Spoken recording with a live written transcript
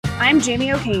I'm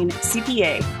Jamie O'Kane,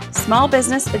 CPA, Small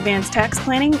Business Advanced Tax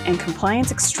Planning and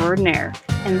Compliance Extraordinaire,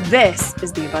 and this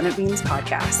is the Abundant Beans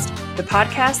Podcast, the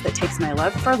podcast that takes my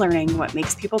love for learning what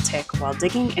makes people tick while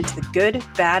digging into the good,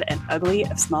 bad, and ugly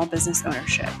of small business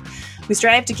ownership. We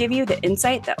strive to give you the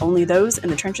insight that only those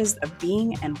in the trenches of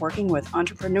being and working with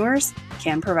entrepreneurs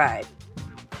can provide.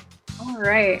 All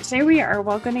right, today we are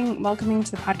welcoming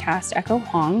to the podcast Echo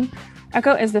Huang.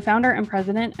 Echo is the founder and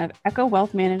president of Echo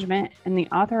Wealth Management and the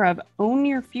author of Own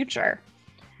Your Future.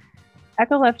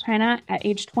 Echo left China at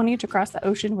age 20 to cross the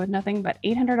ocean with nothing but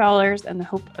 $800 and the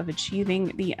hope of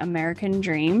achieving the American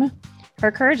dream.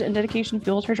 Her courage and dedication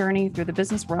fueled her journey through the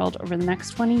business world over the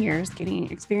next 20 years,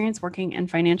 gaining experience working in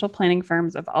financial planning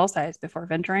firms of all sizes before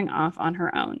venturing off on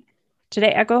her own.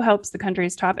 Today, Echo helps the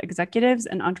country's top executives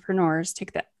and entrepreneurs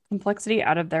take the complexity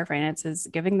out of their finances,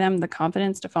 giving them the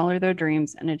confidence to follow their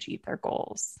dreams and achieve their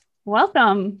goals.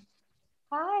 Welcome.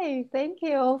 Hi, thank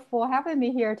you for having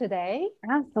me here today.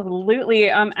 Absolutely.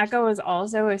 Echo is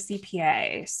also a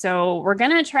CPA, so we're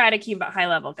going to try to keep it high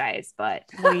level, guys, but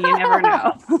you never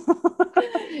know.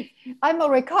 I'm a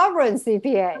recovering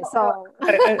CPA, so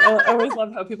I always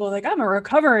love how people are like, I'm a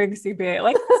recovering CPA.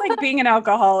 Like, it's like being an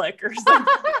alcoholic or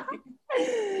something.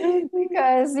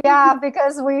 because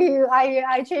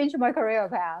I changed my career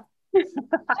path. It's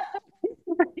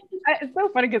so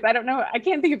funny because I don't know. I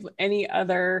can't think of any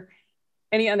other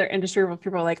industry where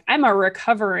people are like, I'm a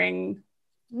recovering,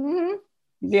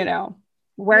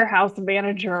 warehouse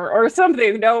manager or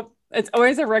something. Nope. It's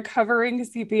always a recovering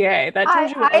CPA. That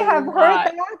tells you I have heard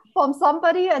that from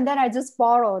somebody, and then I just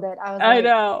borrowed it. I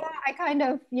know.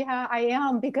 Yeah, I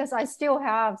am, because I still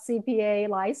have CPA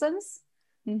license.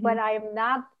 But I am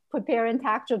not preparing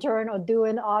tax return or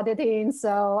doing auditing.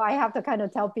 So I have to kind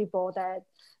of tell people that,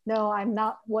 no, I'm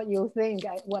not what you think.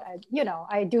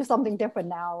 I do something different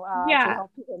now to help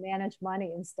people manage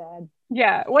money instead.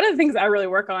 Yeah. One of the things I really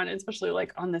work on, especially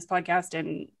like on this podcast,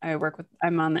 and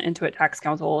I'm on the Intuit Tax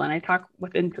Council, and I talk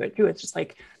with Intuit too. It's just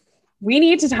like, we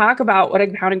need to talk about what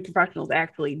accounting professionals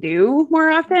actually do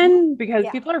more often, because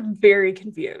people are very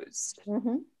confused.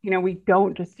 We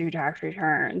don't just do tax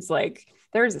returns. Like,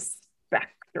 there's a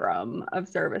spectrum of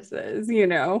services,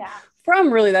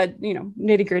 from really that,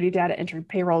 nitty gritty data entry,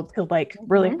 payroll, to like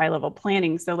really high level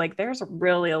planning. So like, there's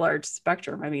really a large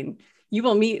spectrum. I mean, you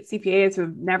will meet CPAs who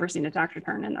have never seen a tax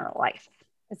return in their life.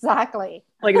 Exactly.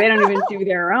 Like, they don't even do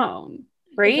their own.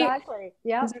 Right? Exactly.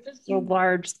 Yeah. There's just a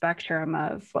large spectrum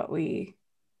of what we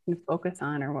can focus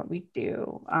on or what we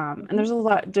do. And there's a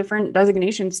lot of different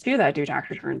designations too that do tax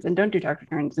returns and don't do tax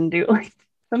returns, and do, like,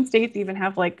 some states even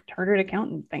have like chartered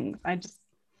accountant things. I just,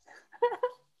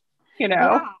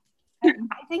 Yeah,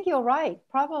 I think you're right.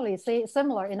 Probably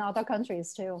similar in other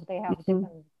countries too. They have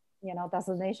different,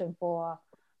 designation for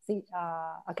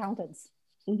accountants.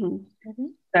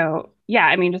 So yeah,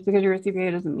 I mean, just because you're a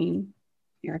CPA doesn't mean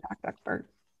you're a tax expert.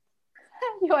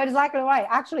 You're exactly right.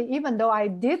 Actually, even though I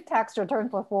did tax return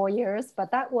for 4 years,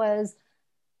 but that was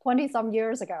 20 some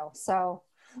years ago. So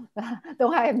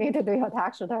don't hire me to do your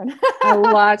tax return. A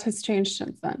lot has changed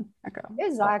since then, Echo.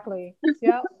 Exactly.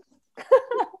 Yeah.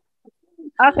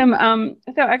 Awesome.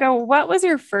 So Echo, what was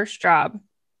your first job?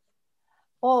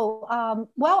 Well,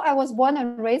 I was born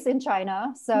and raised in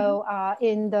China. So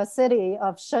in the city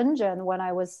of Shenzhen, when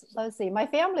I was, my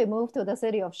family moved to the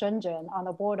city of Shenzhen on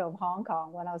the border of Hong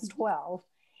Kong when I was 12.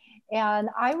 And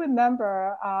I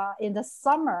remember in the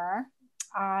summer,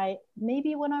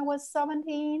 maybe when I was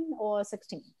 17 or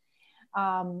 16,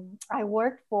 I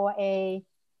worked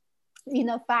in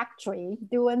a factory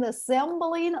doing the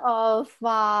assembling of,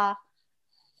 the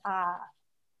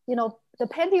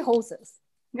pantyhoses.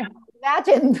 Yeah.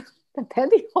 Imagine the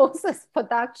pantyhoses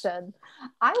production.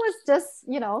 I was just,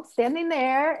 standing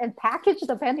there and package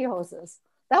the pantyhoses.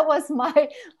 That was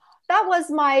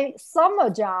my summer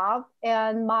job,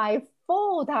 and my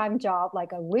full-time job,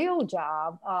 like a real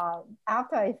job,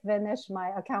 after I finished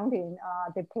my accounting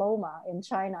diploma in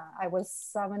China. I was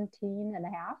 17 and a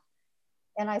half,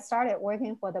 and I started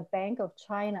working for the Bank of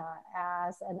China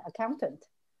as an accountant.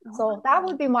 So that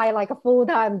would be my like a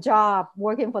full-time job,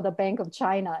 working for the Bank of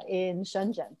China in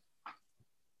Shenzhen.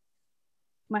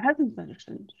 My husband's in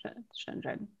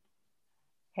Shenzhen.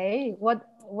 Hey, what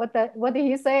did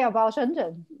he say about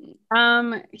Shenzhen?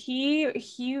 He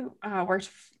worked.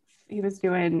 He was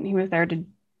there to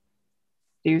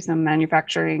do some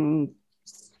manufacturing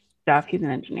stuff. He's an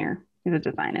engineer. He's a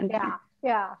design engineer.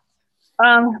 Yeah.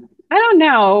 I don't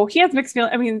know. He has mixed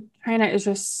feelings. I mean, China is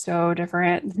just so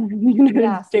different than the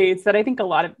United States that I think a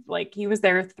lot of, like, he was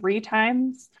there 3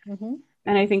 times. And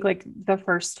I think like the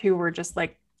first 2 were just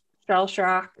like shell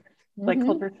shock, like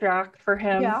culture shock for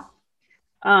him.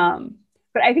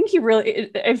 But I think he really,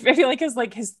 I feel like it's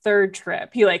like his third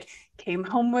trip. He like came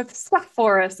home with stuff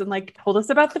for us and like told us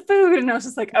about the food. And I was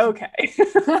just like, okay,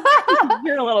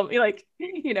 you're a little like,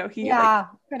 he like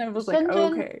kind of was like,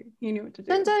 okay, he knew what to do.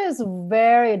 Shenzhen is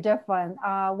very different.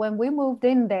 When we moved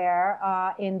in there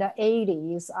in the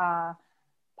 80s,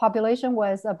 population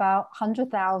was about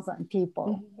 100,000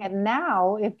 people. And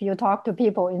now if you talk to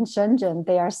people in Shenzhen,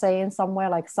 they are saying somewhere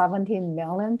like 17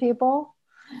 million people.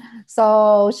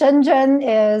 So Shenzhen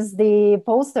is the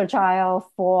poster child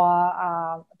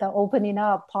for the opening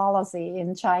up policy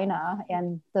in China,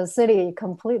 and the city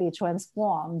completely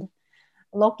transformed,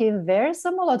 looking very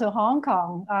similar to Hong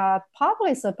Kong,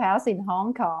 probably surpassing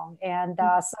Hong Kong. And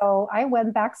so I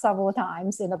went back several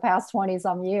times in the past 20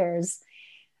 some years.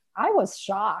 I was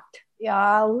shocked.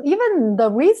 Even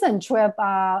the recent trip,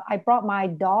 I brought my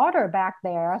daughter back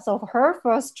there. So for her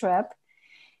first trip,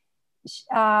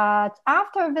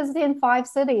 after visiting 5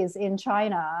 cities in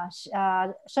China,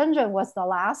 Shenzhen was the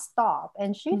last stop.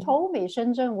 And she told me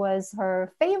Shenzhen was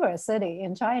her favorite city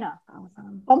in China.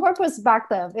 Awesome. From her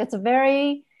perspective, it's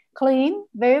very clean,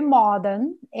 very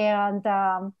modern. And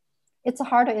it's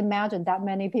hard to imagine that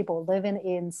many people living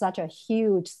in such a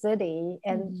huge city.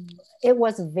 And it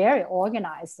was very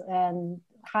organized and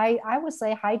I would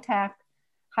say high-tech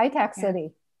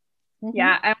city.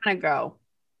 Yeah, I want to go.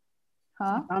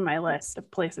 Huh? On my list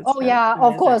of places. Oh yeah,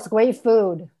 of course, great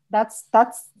food. That's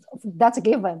a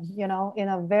given. In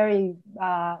a very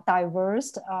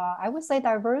diverse, I would say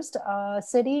diverse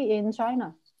city in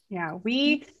China. Yeah,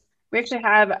 we actually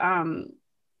have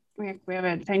we have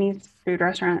a Chinese food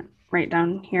restaurant right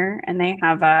down here, and they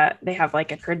have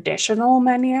like a traditional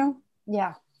menu.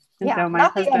 Yeah, and so my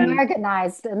not husband, the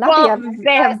Americanized.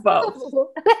 They have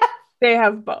both. They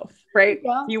have both, right?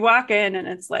 Yeah. You walk in, and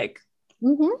it's like.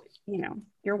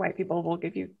 Your white people will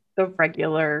give you the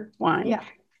regular one. Yeah.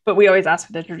 But we always ask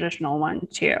for the traditional one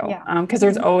too. Yeah. Because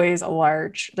there's always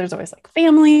like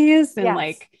families and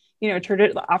like,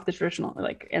 off the traditional,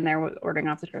 like, and they're ordering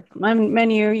off the traditional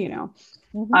menu,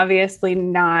 obviously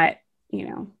not,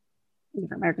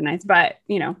 Americanized, but,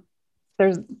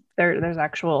 there's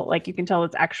actual, like, you can tell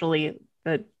it's actually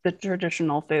the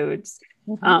traditional foods.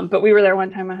 But we were there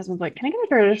one time. My husband's like, "Can I get a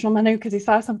traditional menu?" Because he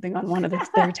saw something on one of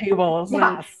their tables.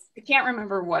 Yes. I can't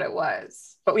remember what it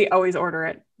was, but we always order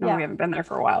it. No, we haven't been there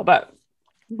for a while, but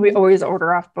we always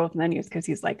order off both menus because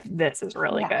he's like, "This is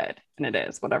really good," and it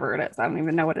is, whatever it is. I don't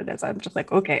even know what it is. I'm just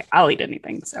like, okay, I'll eat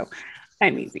anything, so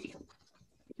I'm easy.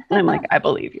 And I'm like, I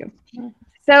believe you.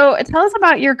 So tell us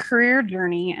about your career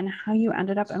journey and how you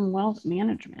ended up in wealth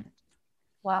management.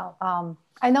 Wow.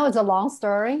 I know it's a long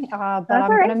story, but I'm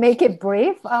going to make it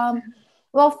brief.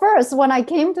 Well, first, when I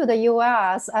came to the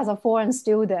U.S. as a foreign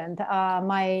student,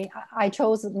 I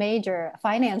chose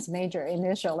finance major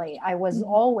initially. I was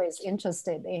always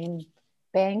interested in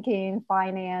banking,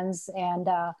 finance, and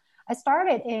I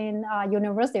started in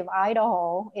University of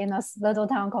Idaho in a little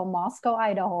town called Moscow,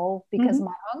 Idaho, because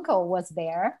my uncle was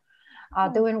there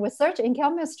doing research in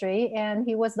chemistry, and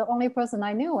he was the only person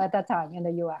I knew at that time in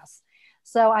the U.S.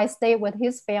 So I stayed with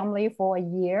his family for a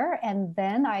year, and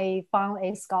then I found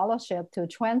a scholarship to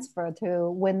transfer to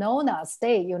Winona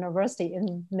State University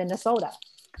in Minnesota,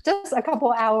 just a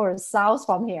couple hours south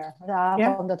from here,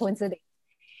 from the Twin Cities.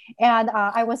 And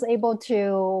I was able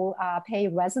to pay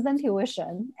resident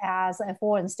tuition as a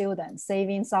foreign student,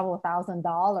 saving several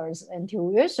 $1,000s in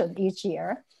tuition each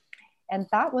year. And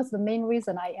that was the main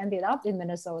reason I ended up in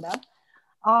Minnesota.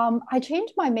 I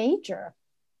changed my major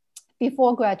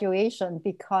before graduation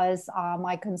because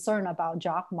my concern about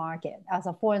job market. As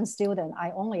a foreign student, I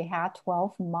only had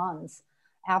 12 months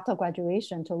after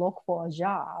graduation to look for a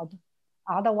job.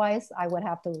 Otherwise, I would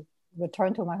have to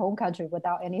return to my home country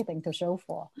without anything to show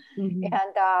for.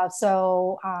 And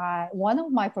so one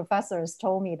of my professors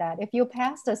told me that if you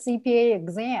pass the CPA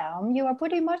exam, you are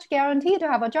pretty much guaranteed to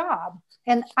have a job.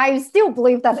 And I still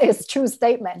believe that is a true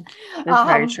statement. It's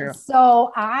very true.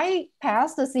 So I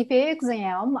passed the CPA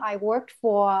exam. I worked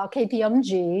for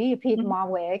KPMG. Pete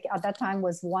Marwick at that time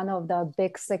was one of the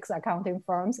big 6 accounting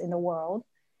firms in the world.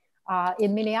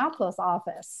 In Minneapolis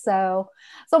office. So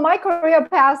my career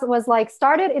path was like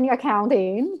started in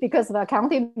accounting because of the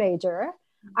accounting major.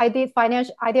 I did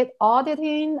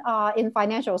auditing in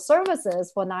financial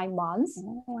services for 9 months.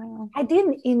 Oh, wow. I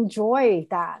didn't enjoy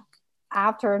that.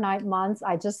 After 9 months,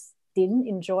 I just didn't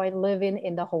enjoy living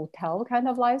in the hotel kind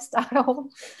of lifestyle.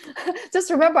 Just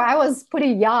remember, I was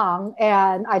pretty young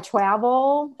and I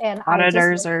travel and I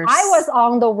was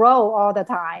on the road all the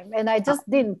time. And I just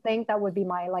didn't think that would be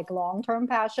my long-term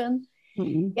passion.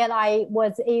 And I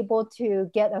was able to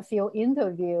get a few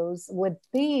interviews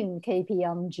within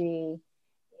KPMG.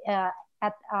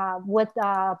 with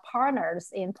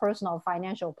partners in personal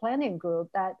financial planning group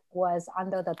that was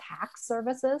under the tax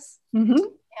services.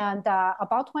 And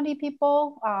about 20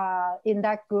 people in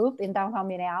that group in downtown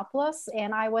Minneapolis.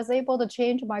 And I was able to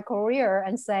change my career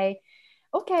and say,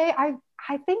 okay,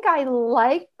 I think I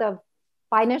like the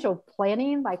financial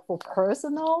planning, like for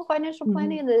personal financial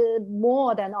planning,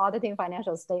 more than auditing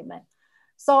financial statement.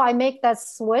 So I make that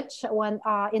switch when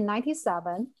in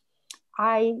 97.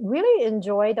 I really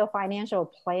enjoy the financial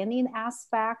planning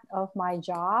aspect of my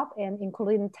job, and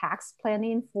including tax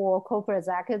planning for corporate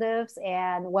executives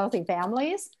and wealthy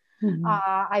families.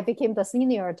 I became the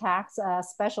senior tax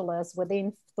specialist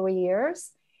within 3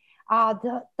 years.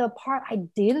 The part I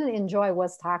didn't enjoy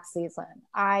was tax season.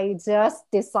 I just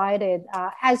decided,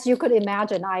 as you could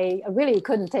imagine, I really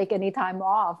couldn't take any time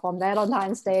off from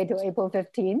Valentine's Day to April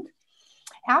 15th.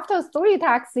 After 3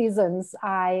 tax seasons,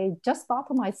 I just thought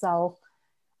to myself,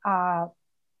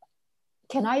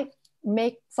 can I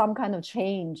make some kind of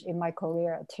change in my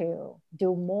career to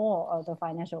do more of the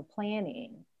financial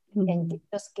planning and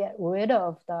just get rid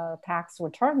of the tax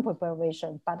return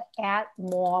preparation, but add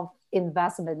more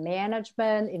investment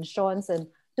management, insurance, and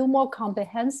do more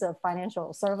comprehensive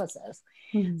financial services.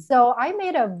 So I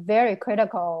made a very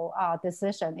critical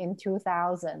decision in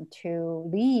 2000 to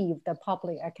leave the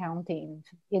public accounting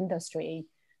industry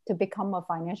to become a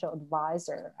financial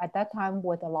advisor, at that time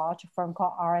with a large firm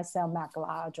called RSL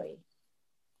McLeodry.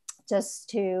 Just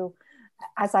to,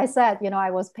 as I said,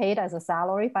 I was paid as a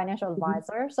salary financial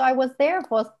advisor. So I was there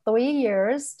for 3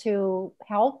 years to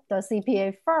help the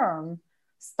CPA firm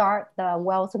start the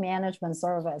wealth management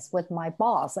service with my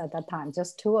boss at that time.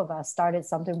 Just 2 of us started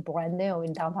something brand new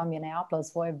in downtown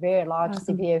Minneapolis for a very large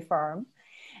CPA firm.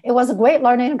 It was a great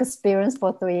learning experience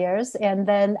for 3 years. And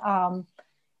then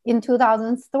in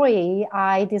 2003,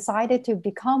 I decided to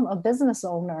become a business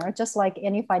owner. Just like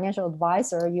any financial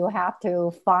advisor, you have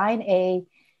to find a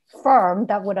firm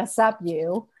that would accept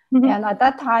you. And at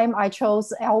that time, I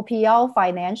chose LPL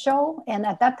Financial. And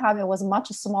at that time, it was a much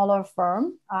smaller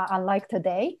firm, unlike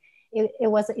today. It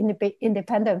was an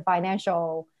independent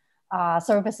financial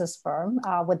services firm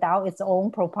without its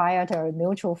own proprietary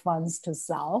mutual funds to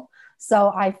sell.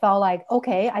 So I felt like,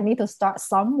 okay, I need to start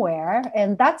somewhere.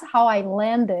 And that's how I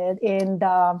landed in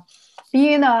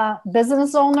being a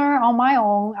business owner on my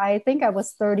own. I think I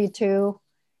was 32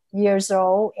 years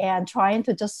old and trying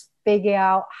to just figure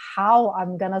out how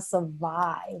I'm going to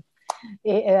survive.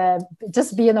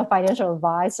 Just being a financial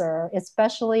advisor,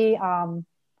 especially,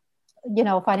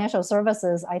 financial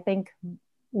services, I think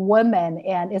women,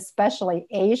 and especially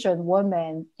Asian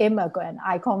women, immigrant,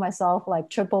 I call myself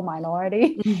like triple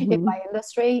minority in my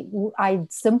industry. I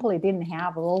simply didn't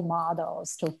have role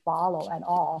models to follow at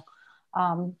all.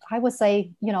 I would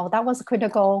say, that was a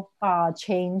critical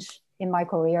change in my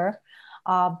career.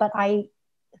 But I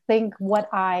think what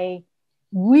I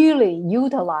really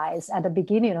utilized at the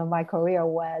beginning of my career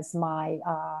was my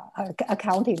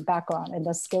accounting background and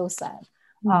the skill set.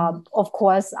 Of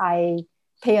course, I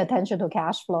pay attention to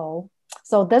cash flow.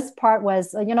 So this part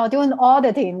was, doing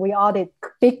auditing, we audit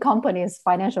big companies'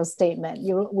 financial statement.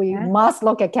 We must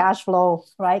look at cash flow,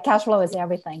 right? Cash flow is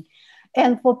everything.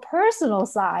 And for personal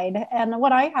side, and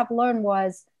what I have learned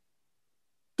was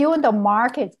during the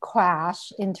market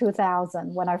crash in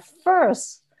 2000, when I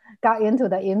first got into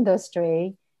the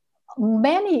industry,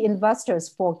 many investors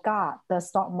forgot the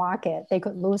stock market. They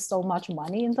could lose so much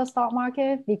money in the stock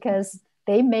market because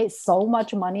they made so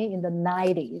much money in the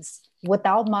 90s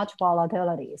without much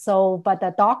volatility. But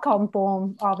the dot-com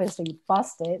boom obviously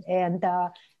busted, and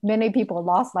many people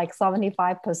lost like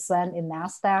 75% in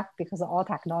NASDAQ because all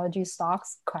technology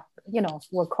stocks,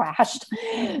 were crashed.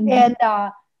 And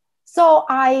so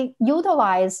I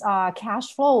utilize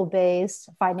cash flow-based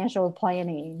financial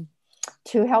planning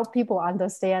to help people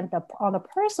understand on the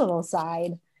personal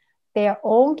side, their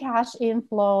own cash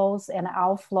inflows and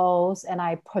outflows, and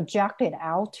I project it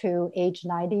out to age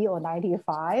 90 or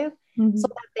 95 so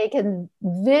that they can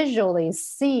visually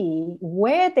see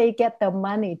where they get the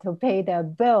money to pay their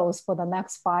bills for the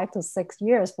next 5 to 6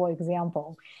 years, for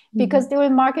example. Because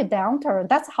during market downturn,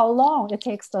 that's how long it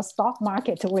takes the stock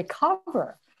market to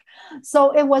recover.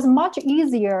 So it was much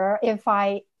easier if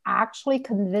I actually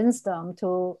convince them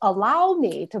to allow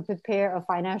me to prepare a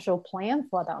financial plan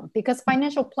for them, because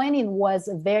financial planning was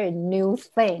a very new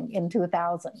thing in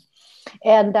 2000.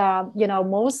 And,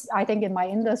 I think in my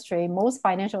industry, most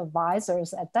financial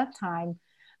advisors at that time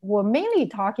were mainly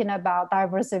talking about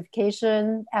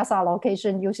diversification, asset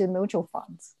allocation using mutual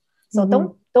funds. So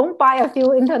don't buy a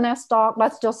few internet stock,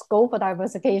 let's just go for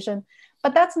diversification.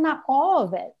 But that's not all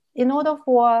of it. In order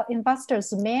for investors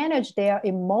to manage their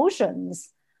emotions,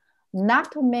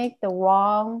 not to make the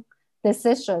wrong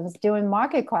decisions during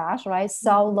market crash, right?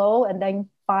 Sell low and then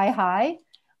buy high.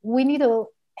 We need to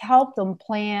help them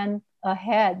plan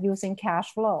ahead using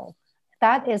cash flow.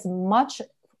 That is much,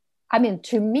 I mean,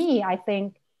 to me, I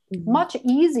think much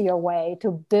easier way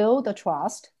to build the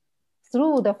trust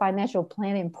through the financial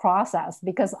planning process,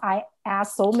 because I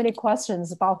ask so many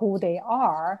questions about who they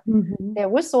are, their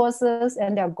resources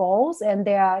and their goals and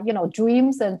their,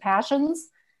 dreams and passions.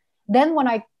 Then when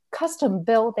I custom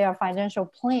build their financial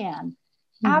plan,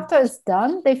 after it's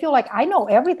done, they feel like I know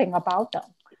everything about them.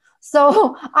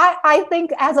 So I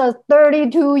think as a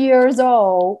 32 years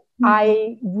old,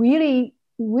 I really,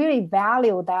 really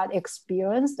value that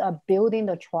experience of building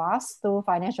the trust through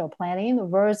financial planning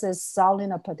versus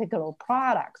selling a particular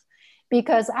product.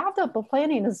 Because after the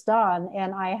planning is done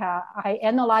and I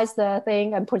analyze the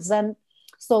thing and present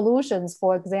solutions,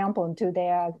 for example, to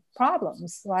their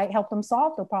problems, right? Help them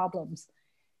solve the problems.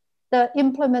 The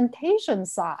implementation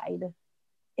side,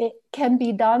 it can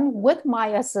be done with my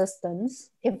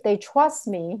assistants. If they trust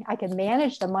me, I can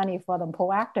manage the money for them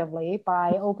proactively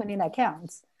by opening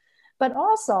accounts. But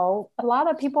also, a lot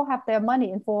of people have their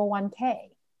money in 401k.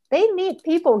 They need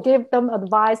people give them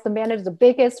advice to manage the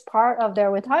biggest part of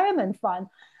their retirement fund.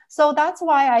 So that's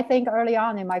why I think early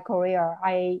on in my career,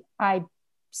 I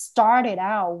started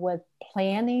out with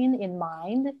planning in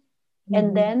mind,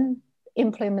 and then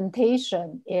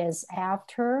implementation is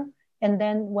after. And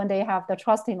then when they have the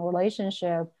trusting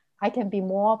relationship, I can be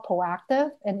more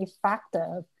proactive and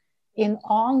effective in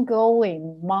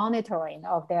ongoing monitoring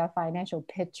of their financial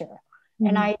picture.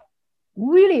 And I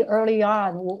really early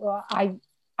on,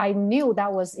 I knew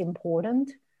that was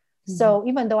important. So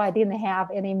even though I didn't have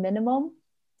any minimum,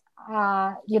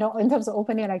 in terms of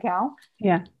opening an account,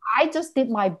 I just did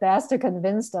my best to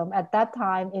convince them. At that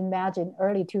time, imagine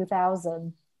early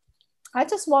 2000, I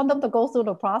just want them to go through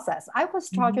the process. I was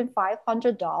charging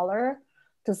 $500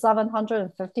 to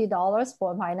 $750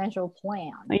 for a financial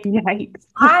plan. Yikes.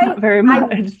 Not very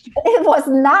much. It was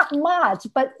not much,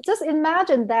 but just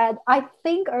imagine that. I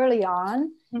think early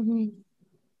on,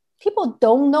 people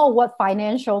don't know what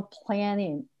financial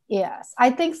planning is. I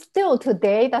think still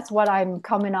today, that's what I'm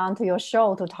coming on to your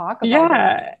show to talk about.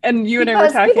 Yeah. And you and I were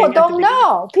talking. People don't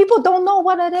know. People don't know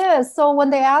what it is. So when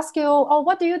they ask you, oh,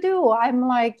 what do you do? I'm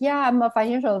like, yeah, I'm a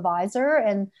financial advisor.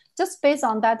 And just based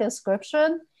on that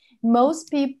description, most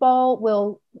people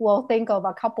will think of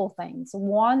a couple things.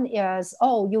 One is,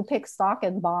 oh, you pick stock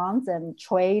and bonds and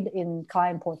trade in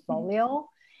client portfolio.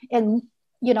 And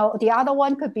the other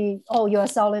one could be, oh, you're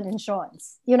selling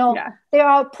insurance. There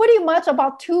are pretty much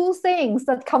about two things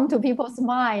that come to people's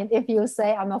mind if you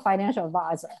say I'm a financial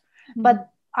advisor.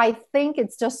 But I think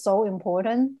it's just so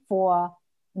important for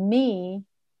me,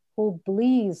 who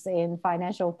believes in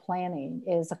financial planning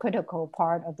is a critical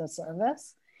part of the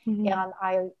service. And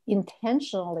I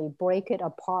intentionally break it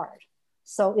apart.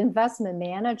 So investment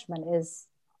management is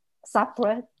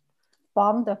separate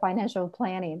from the financial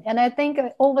planning. And I think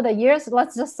over the years,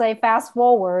 let's just say fast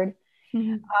forward,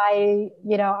 I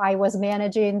was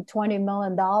managing $20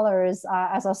 million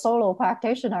as a solo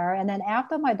practitioner. And then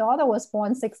after my daughter was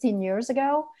born 16 years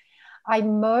ago, I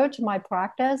merged my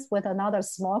practice with another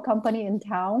small company in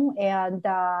town. And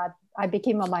I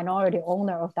became a minority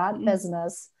owner of that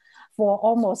business for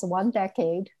almost 1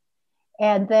 decade.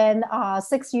 And then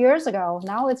 6 years ago,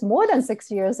 now it's more than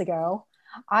 6 years ago,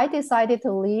 I decided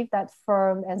to leave that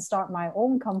firm and start my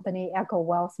own company, Echo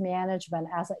Wealth Management,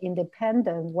 as an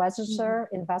independent registered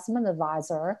investment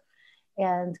advisor.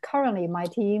 And currently my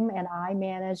team and I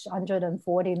manage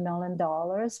 $140 million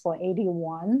for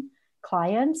 81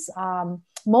 clients.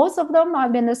 Most of them are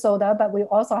Minnesota, but we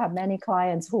also have many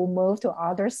clients who move to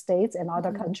other states and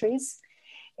other countries.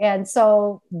 And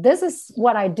so this is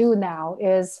what I do now,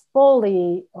 is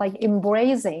fully like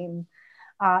embracing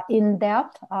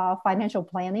in-depth financial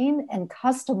planning and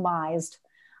customized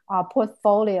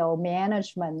portfolio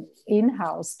management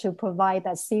in-house to provide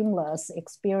that seamless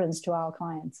experience to our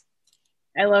clients.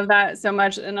 I love that so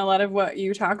much. And a lot of what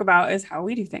you talk about is how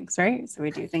we do things, right? So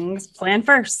we do things plan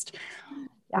first.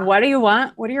 Yeah. What do you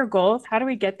want? What are your goals? How do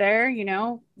we get there?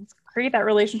 Let's create that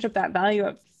relationship, that value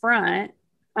up front.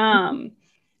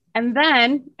 And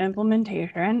then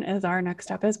implementation is our next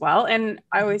step as well. And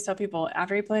I always tell people,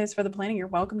 after you place for the planning, you're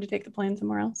welcome to take the plan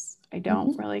somewhere else. I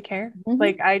don't really care.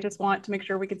 Like, I just want to make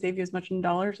sure we can save you as much in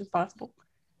dollars as possible.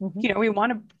 We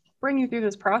want to bring you through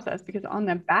this process, because on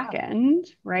the back end,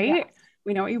 right?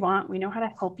 We know what you want. We know how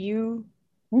to help you.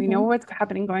 We know what's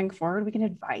happening going forward. We can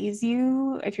advise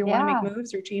you if you want to make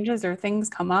moves or changes or things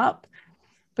come up.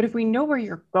 But if we know where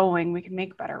you're going, we can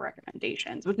make better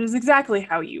recommendations, which is exactly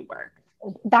how you work.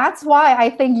 That's why I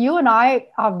think you and I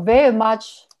are very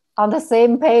much on the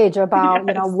same page about,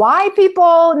 Yes. why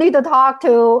people need to talk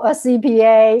to a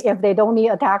CPA if they don't need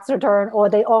a tax return, or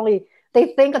they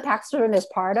think a tax return is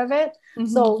part of it. Mm-hmm.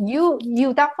 So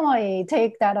you definitely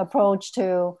take that approach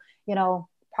to,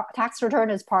 tax return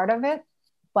is part of it,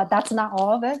 but that's not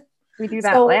all of it. We do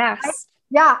that last.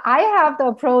 I have the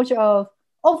approach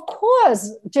of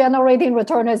course, generating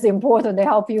return is important to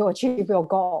help you achieve your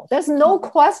goal. There's no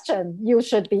question you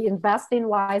should be investing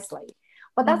wisely,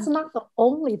 but that's not the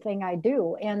only thing I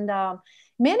do. And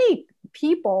many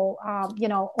people,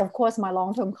 of course, my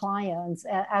long-term clients,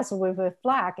 as we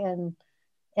reflect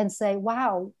and say,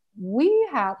 wow,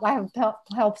 I have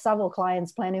helped several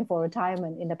clients planning for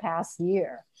retirement in the past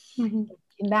year. Mm-hmm.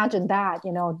 Imagine that,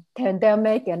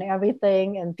 pandemic and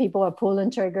everything, and people are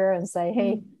pulling trigger and say,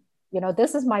 hey,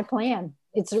 this is my plan.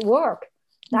 It's work.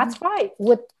 That's right.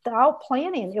 Without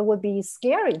planning, it would be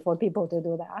scary for people to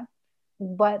do that.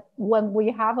 But when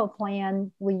we have a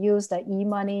plan, we use the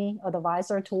e-money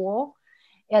advisor tool,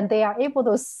 and they are able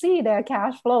to see their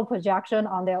cash flow projection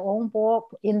on their own board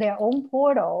in their own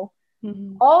portal,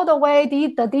 all the way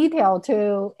the detail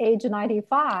to age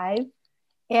 95,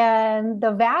 and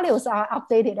the values are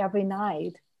updated every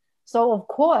night. So of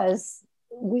course,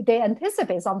 they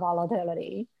anticipate some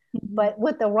volatility, but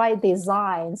with the right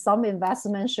design, some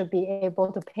investments should be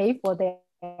able to pay for their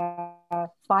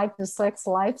 5 to 6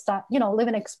 lifestyle,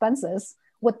 living expenses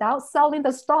without selling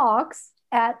the stocks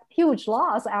at huge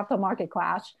loss after market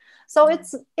crash. So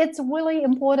it's really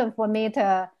important for me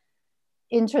to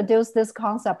introduce this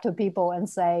concept to people and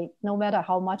say, no matter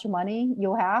how much money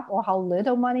you have or how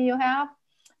little money you have,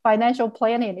 financial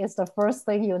planning is the first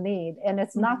thing you need. And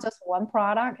it's not just one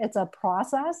product, it's a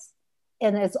process,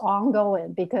 and it's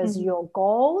ongoing, because your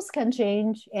goals can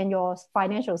change and your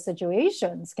financial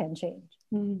situations can change.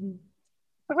 It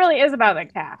really is about the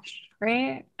cash,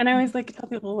 right? And I always like to tell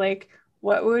people, like,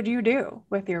 what would you do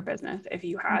with your business if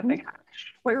you had the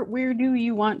cash? Where do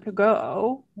you want to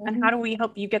go? And how do we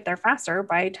help you get there faster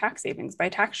by tax savings, by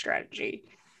tax strategy?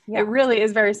 It really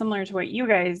is very similar to what you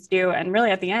guys do. And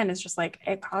really at the end, it's just like,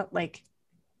 here's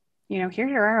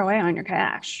your ROI on your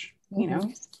cash,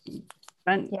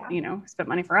 spend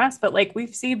money for us, but like,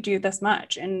 we've saved you this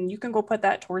much and you can go put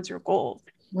that towards your goals.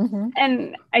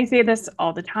 And I say this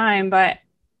all the time, but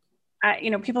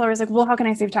people are always like, well, how can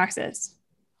I save taxes?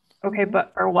 Okay,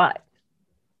 but for what?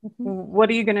 What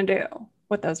are you going to do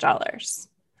with those dollars?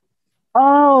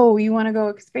 Oh, you want to go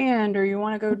expand, or you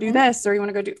want to go do this, or you want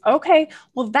to go do, okay,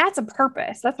 well, that's a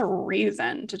purpose. That's a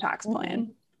reason to tax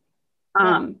plan.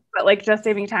 But like, just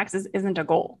saving taxes isn't a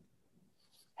goal.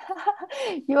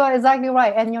 You are exactly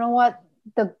right. And you know what?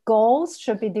 The goals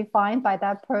should be defined by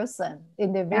that person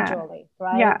individually,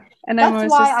 right? Yeah. And then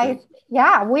that's why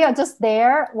we are just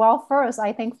there. Well, first,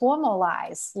 I think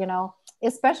formalize,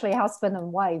 especially husband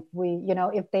and wife,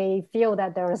 if they feel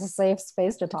that there is a safe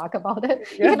space to talk about it,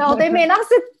 they may not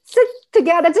sit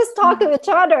together, just talk to each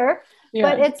other.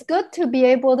 But it's good to be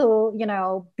able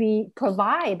to,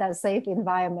 provide that safe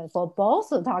environment for both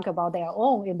to talk about their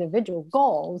own individual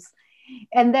goals.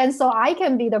 And then so I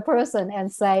can be the person and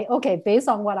say, okay, based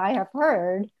on what I have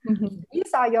heard,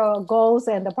 these are your goals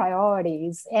and the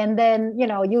priorities. And then,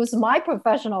 use my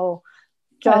professional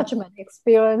judgment,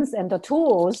 experience, and the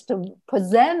tools to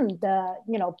present the,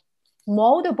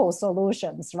 multiple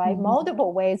solutions, right?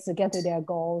 Multiple ways to get to their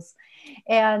goals.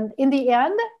 And in the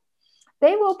end,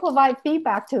 they will provide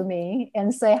feedback to me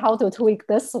and say how to tweak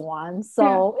this one.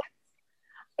 So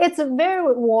it's very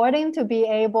rewarding to be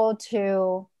able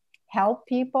to help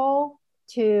people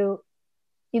to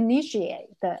initiate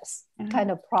this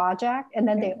kind of project, and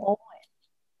then they own it.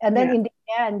 And then in the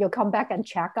end, you'll come back and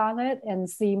check on it and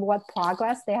see what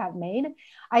progress they have made.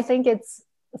 I think it's,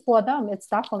 for them, it's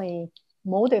definitely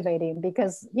motivating,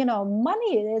 because,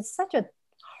 money is such a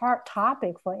hard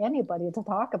topic for anybody to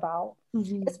talk about,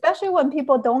 especially when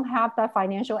people don't have that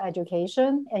financial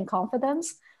education and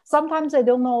confidence. Sometimes they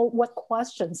don't know what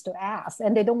questions to ask,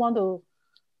 and they don't want to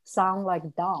sound like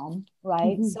dumb,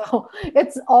 right? So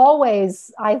it's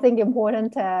always, I think,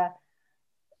 important to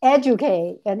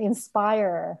educate and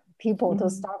inspire people to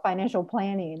start financial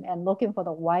planning and looking for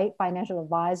the right financial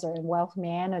advisor and wealth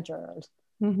managers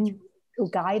to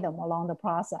guide them along the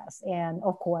process. And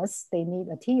of course, they need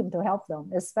a team to help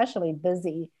them, especially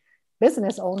busy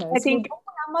business owners who don't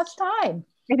have much time.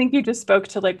 I think you just spoke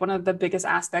to like one of the biggest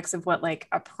aspects of what like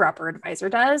a proper advisor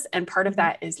does. And part of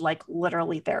that is like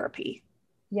literally therapy.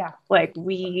 Yeah. Like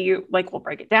we'll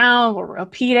break it down, we'll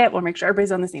repeat it, we'll make sure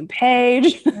everybody's on the same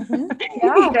page.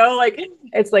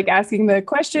 It's like asking the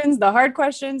questions, the hard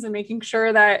questions, and making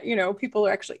sure that, people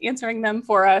are actually answering them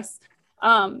for us.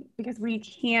 because we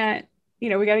can't, we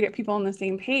got to get people on the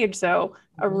same page. So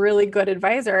a really good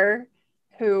advisor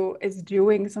who is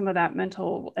doing some of that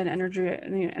mental and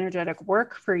energetic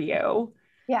work for you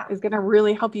is going to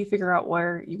really help you figure out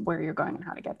where you're going and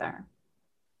how to get there.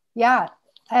 Yeah.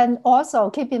 And also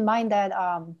keep in mind that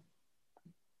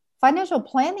financial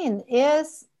planning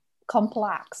is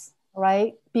complex,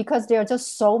 right? Because there are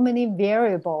just so many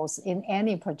variables in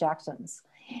any projections.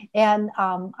 And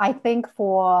I think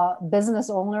for business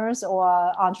owners or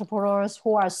entrepreneurs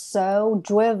who are so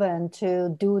driven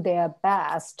to do their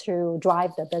best to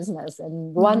drive the business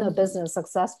and run a business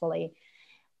successfully,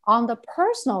 on the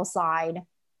personal side,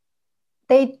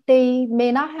 they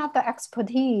may not have the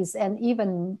expertise and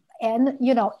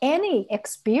any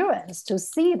experience to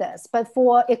see this. But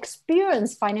for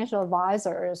experienced financial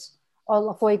advisors,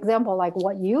 or for example, like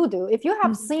what you do, if you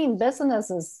have seen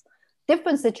businesses,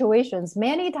 different situations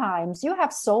many times, you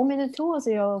have so many tools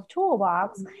in your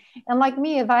toolbox. And like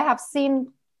me, if I have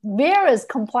seen various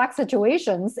complex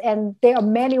situations and there are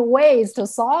many ways to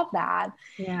solve that,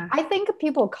 I think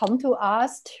people come to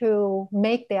us to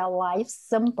make their life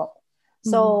simple.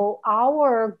 So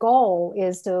our goal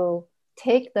is to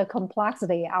take the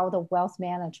complexity out of wealth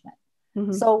management.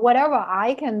 So whatever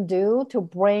I can do to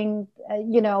bring,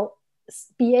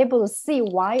 be able to see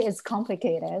why it's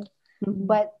complicated,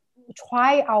 but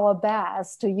try our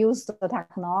best to use the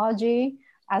technology,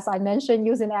 as I mentioned,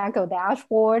 using Echo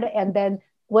Dashboard. And then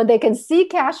when they can see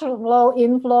cash flow,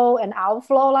 inflow and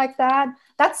outflow like that,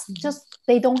 that's just,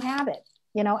 they don't have it,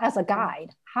 as a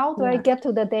guide. How do I get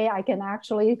to the day I can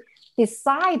actually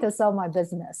decide to sell my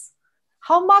business?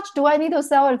 How much do I need to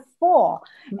sell it for?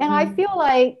 And I feel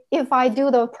like if I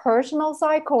do the personal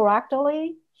side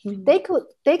correctly, they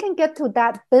can get to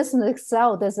that business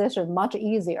sell decision much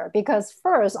easier, because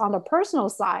first, on the personal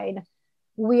side,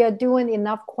 we are doing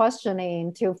enough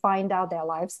questioning to find out their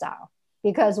lifestyle,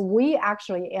 because we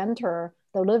actually enter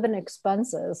the living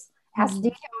expenses as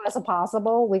detailed as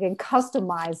possible. We can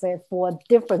customize it for a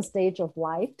different stage of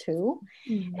life too.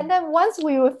 And then once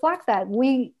we reflect that,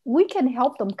 we can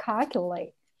help them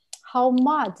calculate how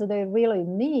much they really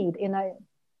need in a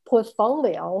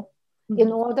portfolio in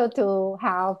order to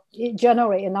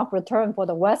generate enough return for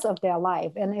the rest of their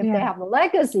life. And if they have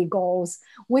legacy goals,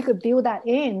 we could build that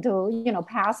in to,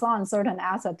 pass on certain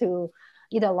assets to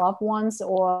either loved ones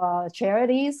or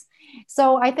charities.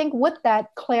 So I think with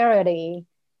that clarity,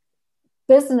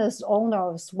 business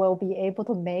owners will be able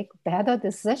to make better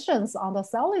decisions on the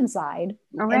selling side.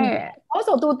 And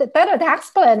also do the better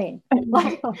tax planning.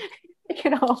 Because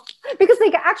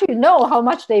they can actually know how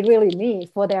much they really need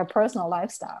for their personal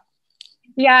lifestyle.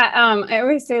 Yeah. I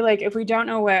always say, like, if we don't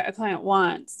know what a client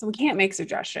wants, so we can't make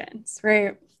suggestions,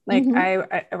 right? Like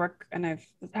I work, and I've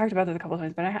talked about this a couple of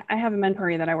times, but I have a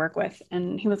mentor that I work with,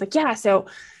 and he was like, so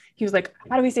he was like,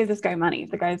 how do we save this guy money?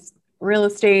 The guy's real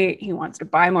estate. He wants to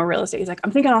buy more real estate. He's like,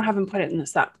 I'm thinking I'll have him put it in the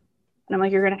SEP. And I'm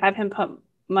like, you're going to have him put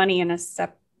money in a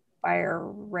SEP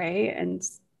IRA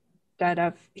instead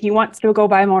of, he wants to go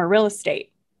buy more real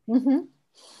estate.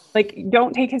 Like,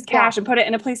 don't take his cash and put it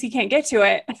in a place he can't get to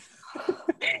it.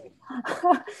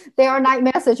 There are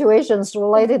nightmare situations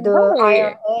related to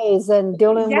IRAs and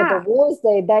dealing with the real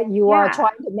estate that you are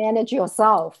trying to manage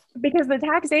yourself. Because the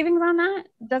tax savings on that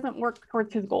doesn't work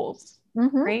towards his goals,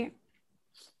 right?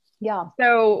 Yeah.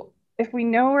 So if we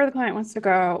know where the client wants to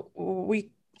go,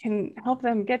 we can help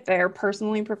them get there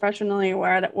personally, professionally,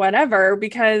 whatever,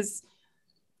 because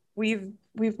we've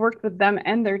worked with them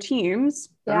and their teams.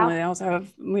 They also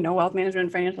have, wealth management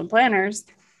and financial planners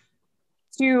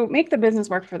to make the business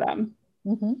work for them.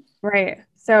 Right.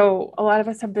 So a lot of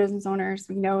us have business owners.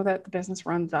 We know that the business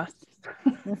runs us,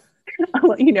 a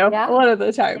lot of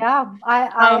the time. Yeah.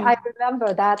 I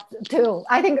remember that too.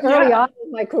 I think early on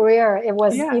in my career, it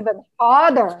was even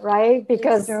harder, right?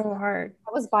 Because it's so hard.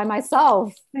 I was by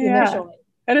myself initially.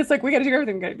 And it's like, we got to do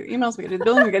everything. We got to do emails. We got to do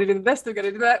billing. We got to do this. We got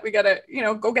to do that. We got to,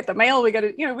 go get the mail. We got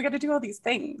to, we got to do all these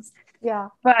things. Yeah.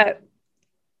 But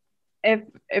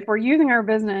if we're using our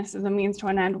business as a means to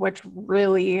an end, which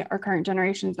really our current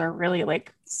generations are really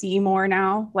like see more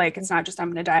now, like it's not just, I'm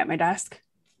going to die at my desk.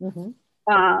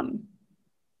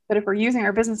 But if we're using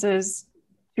our businesses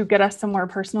to get us somewhere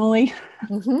personally,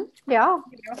 then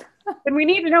we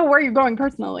need to know where you're going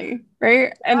personally,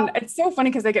 right? And it's so funny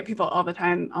because I get people all the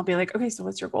time. I'll be like, okay, so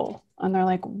what's your goal? And they're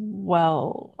like,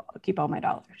 well, I'll keep all my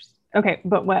dollars. Okay,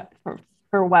 but what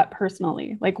for what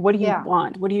personally? Like, what do you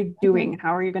want? What are you doing?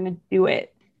 How are you going to do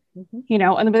it? And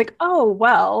they'll be like, oh,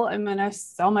 well, I'm going to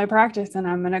sell my practice and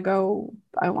I'm going to go,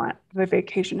 I want the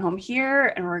vacation home here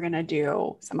and we're going to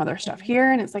do some other stuff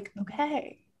here. And it's like,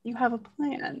 okay, you have a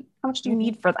plan. How much do you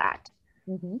need for that?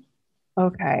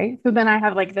 Okay. So then I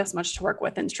have like this much to work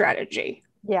with in strategy.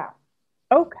 Yeah.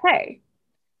 Okay.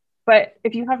 But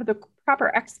if you have the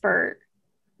proper expert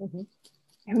Mm-hmm.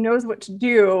 who knows what to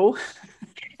do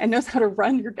and knows how to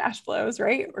run your cash flows,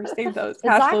 right? Or save those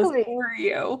cash flows Exactly. for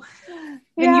you,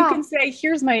 then you Yeah. can say,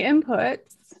 here's my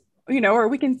inputs, you know, or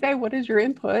we can say, what is your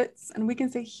inputs? And we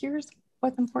can say, here's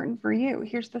what's important for you.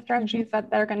 Here's the strategies Mm-hmm.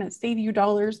 that are going to save you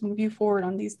dollars, move you forward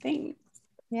on these things.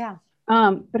 Yeah.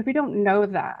 But if we don't know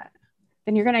that,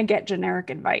 then you're going to get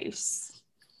generic advice,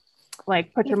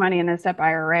 like put your money in a SEP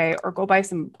IRA or go buy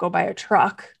a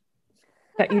truck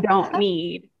that you don't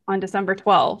need on December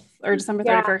 12th or December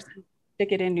Yeah. 31st and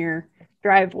stick it in your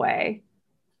driveway.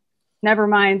 Never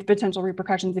mind potential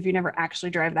repercussions if you never actually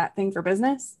drive that thing for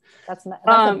business.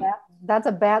 Um, That's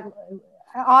a bad,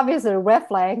 obviously red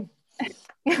flag.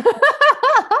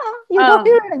 You don't um,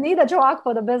 even need a truck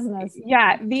for the business.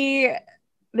 yeah, the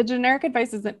generic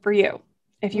advice isn't for you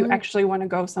if you Mm-hmm. actually want to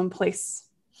go someplace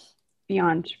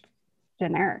beyond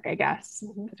generic, I guess.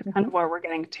 That's kind Mm-hmm. of where we're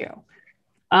getting to. Yeah.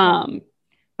 Um,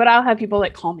 but I'll have people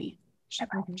like call me. Should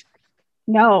I buy a Mm-hmm. truck?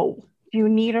 No. Do you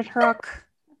need a truck?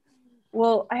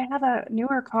 Well, I have a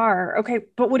newer car. Okay,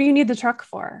 but what do you need the truck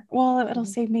for? Well, it'll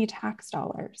Mm-hmm. save me tax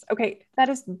dollars. Okay, that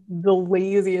is the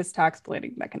laziest tax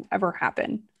planning that can ever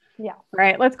happen. Yeah.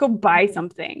 Right? Let's go buy Mm-hmm.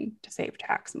 something to save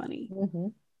tax money. Mm-hmm.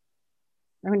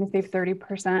 I'm going to save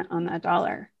 30% on that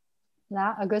dollar.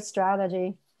 Not a good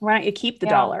strategy. Why don't you keep the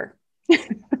Yeah. dollar?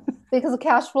 Because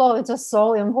cash flow is just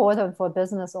so important for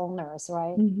business owners,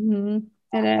 right? Mm-hmm.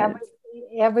 It Every is.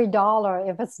 every dollar,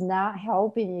 if it's not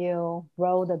helping you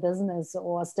grow the business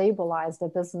or stabilize the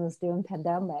business during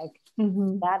pandemic,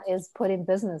 Mm-hmm. that is putting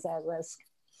business at risk.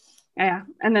 Yeah.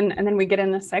 And then we get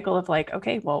in this cycle of like,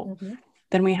 okay, well, Mm-hmm.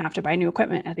 then we have to buy new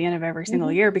equipment at the end of every single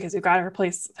Mm-hmm. year because we've got to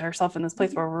replace ourselves in this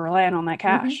place where we're relying on that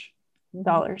Mm-hmm. cash Mm-hmm.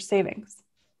 dollars savings.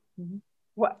 Mm-hmm.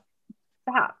 What?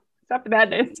 Stop the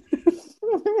madness.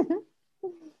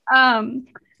 um,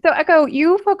 so Echo,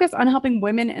 you focus on helping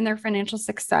women in their financial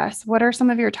success. What are some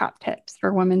of your top tips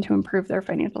for women to improve their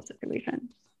financial situation?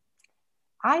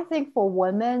 I think for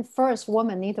women, first,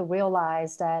 women need to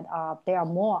realize that there are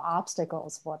more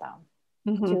obstacles for them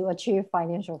Mm-hmm. to achieve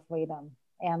financial freedom.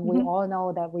 And we Mm-hmm. all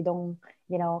know that we don't,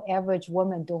 average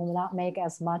women do not make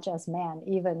as much as men,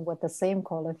 even with the same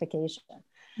qualification.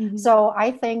 Mm-hmm. So I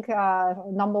think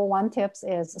number one tips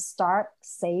is start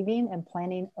saving and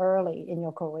planning early in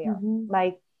your career. Mm-hmm.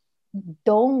 Like,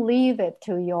 don't leave it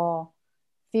to your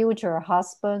future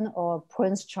husband or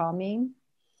Prince Charming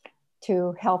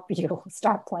to help you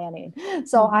start planning.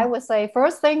 So I Mm-hmm. would say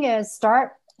first thing is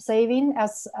start saving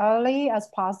as early as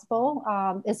possible,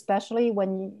 especially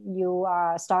when you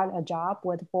start a job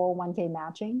with 401k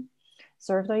matching.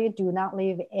 Certainly do not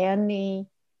leave any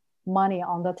money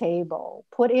on the table.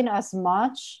 Put in as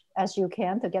much as you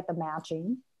can to get the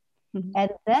matching. Mm-hmm. And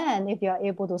then if you're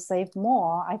able to save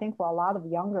more, I think for a lot of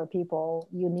younger people,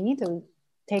 you need to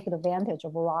take advantage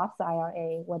of a Roth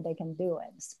IRA when they can do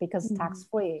it because it's Mm-hmm. tax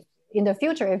free. In the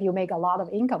future, if you make a lot of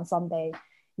income someday,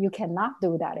 you cannot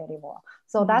do that anymore.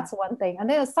 So Mm-hmm. that's one thing. And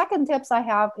then the second tips I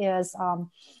have is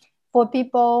for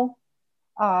people,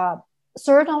 uh,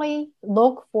 certainly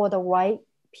look for the right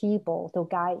people to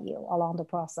guide you along the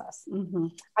process. Mm-hmm.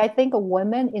 I think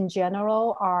women in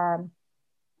general are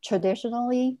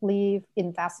traditionally leave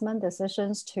investment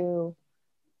decisions to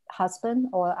husband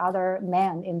or other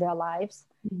men in their lives.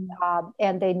 Mm-hmm.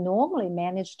 And they normally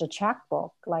manage the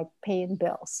checkbook, like paying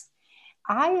bills.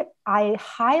 I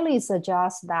highly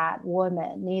suggest that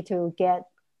women need to get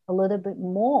a little bit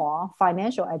more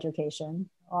financial education.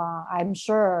 I'm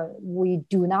sure we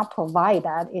do not provide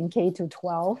that in K to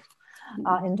 12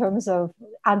 in terms of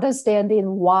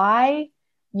understanding why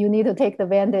you need to take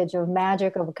advantage of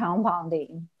magic of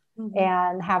compounding Mm-hmm.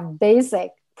 and have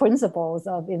basic principles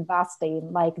of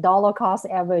investing like dollar cost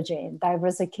averaging,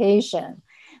 diversification,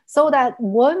 so that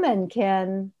women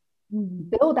can Mm-hmm.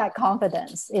 build that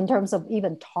confidence in terms of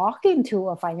even talking to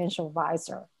a financial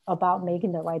advisor about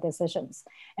making the right decisions.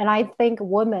 And I think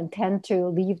women tend to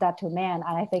leave that to men,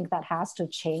 and I think that has to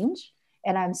change.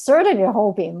 And I'm certainly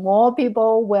hoping more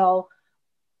people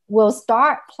will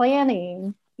start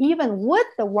planning even with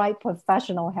the right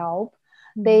professional help.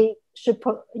 Mm-hmm. They should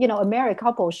put, a married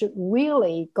couple should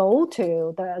really go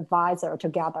to the advisor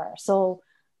together so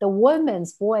the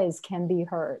woman's voice can be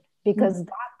heard, because Mm-hmm.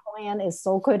 that plan is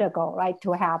so critical, right?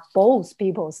 To have both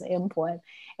people's input.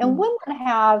 And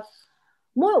Mm-hmm.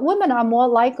 women are more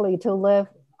likely to live,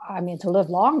 to live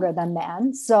longer than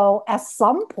men. So at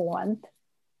some point,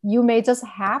 you may just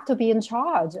have to be in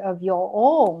charge of your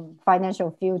own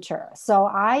financial future. So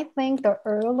I think the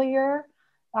earlier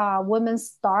women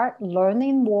start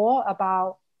learning more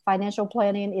about financial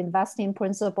planning, investing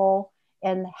principle,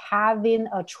 and having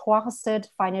a trusted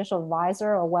financial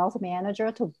advisor or wealth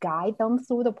manager to guide them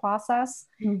through the process,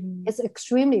 is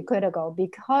extremely critical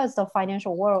because the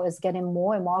financial world is getting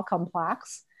more and more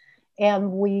complex.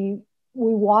 And we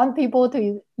want people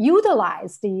to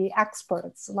utilize the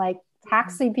experts like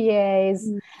tax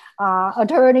CPAs,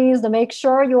 attorneys, to make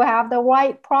sure you have the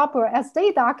right proper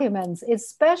estate documents,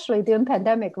 especially during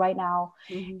pandemic right now.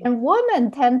 And women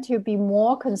tend to be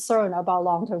more concerned about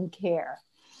long-term care.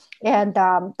 And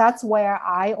that's where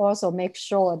I also make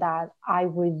sure that I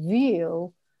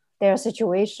review their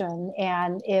situation.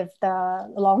 And if the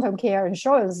long-term care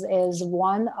insurance is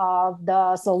one of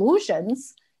the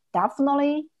solutions,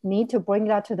 definitely need to bring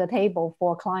that to the table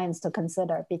for clients to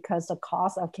consider, because the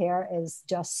cost of care is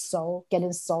just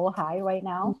getting so high right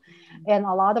now. And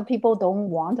a lot of people don't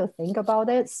want to think about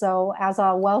it. So as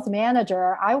a wealth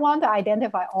manager, I want to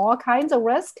identify all kinds of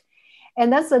risk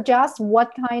and then suggest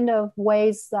what kind of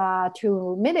ways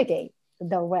to mitigate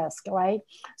the risk, right?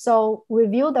 So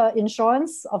review the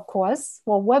insurance, of course.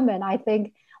 For women, I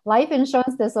think life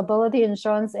insurance, disability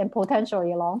insurance, and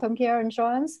potentially long-term care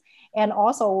insurance, and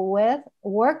also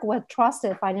work with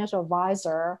trusted financial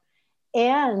advisor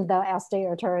and the estate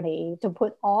attorney to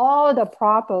put all the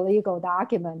proper legal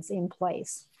documents in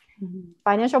place.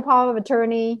 Financial power of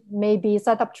attorney, maybe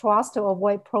set up trust to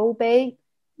avoid probate.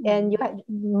 And you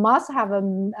must have a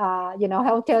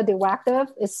healthcare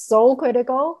directive. Is so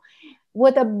critical.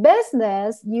 With a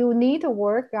business, you need to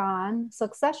work on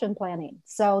succession planning.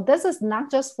 So this is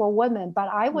not just for women, but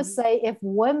I would say if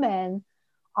women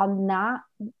are not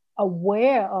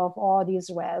aware of all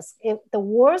these risks, the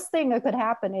worst thing that could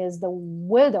happen is the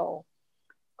widow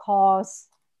calls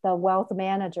the wealth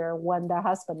manager when the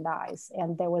husband dies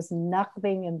and there was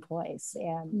nothing in place.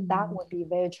 And that would be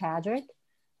very tragic,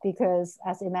 because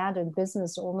as imagine,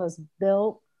 business owners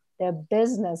build their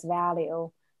business value.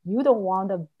 You don't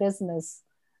want a business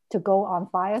to go on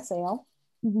fire sale.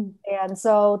 And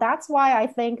so that's why I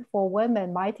think for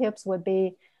women, my tips would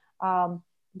be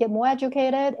get more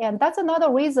educated. And that's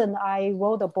another reason I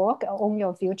wrote a book, Own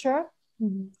Your Future.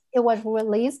 It was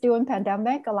released during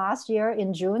pandemic last year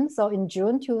in June. So in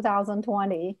June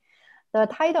 2020, the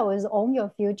title is Own Your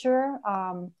Future,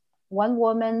 One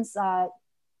Woman's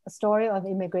Story of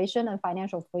Immigration and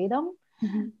Financial Freedom.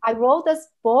 I wrote this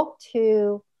book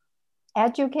to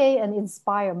educate and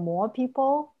inspire more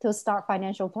people to start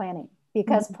financial planning,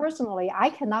 because personally, I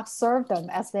cannot serve them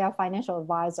as their financial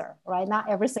advisor, right? Not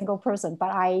every single person, but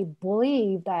I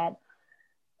believe that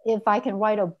if I can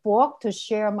write a book to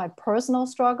share my personal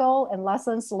struggle and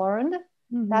lessons learned,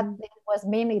 that was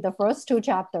mainly the first 2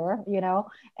 chapters,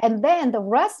 and then the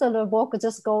rest of the book would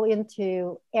just go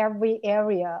into every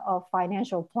area of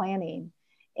financial planning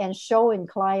and showing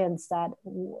clients that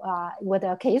with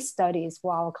our case studies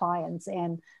for our clients,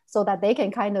 and so that they can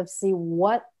kind of see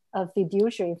what a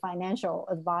fiduciary financial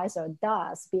advisor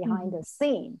does behind the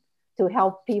scene to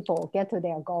help people get to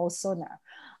their goals sooner.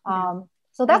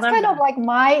 So that's kind of like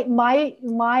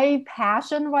my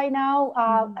passion right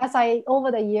now. As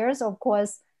over the years, of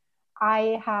course,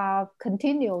 I have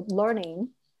continued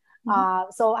learning.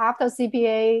 So after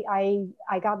CPA,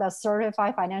 I got a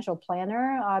certified financial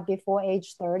planner before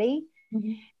age 30. And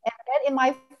then in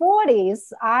my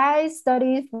 40s, I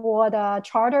studied for the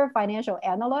Chartered Financial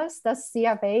Analyst, that's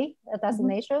CFA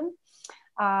designation,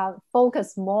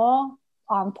 focus more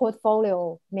on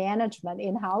portfolio management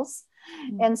in-house.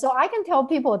 And so I can tell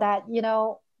people that,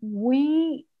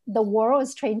 the world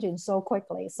is changing so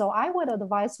quickly. So I would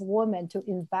advise women to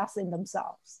invest in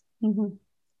themselves.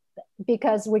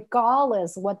 Because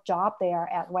regardless what job they are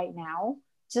at right now,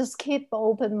 just keep an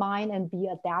open mind and be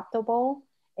adaptable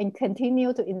and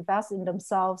continue to invest in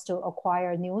themselves to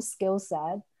acquire new skill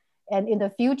set. And in the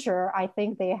future, I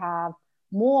think they have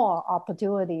more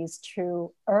opportunities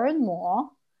to earn more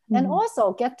and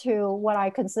also get to what I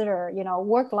consider,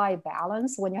 work-life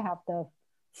balance, when you have the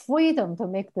freedom to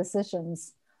make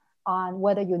decisions on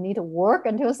whether you need to work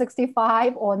until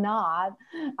 65 or not.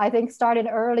 I think starting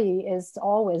early is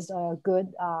always a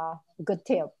good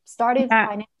tip. Starting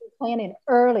financial planning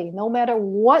early, no matter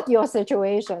what your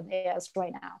situation is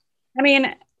right now. I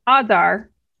mean, odds are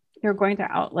you're going to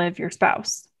outlive your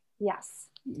spouse. Yes.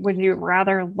 Would you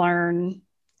rather learn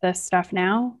this stuff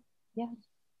now? Yeah.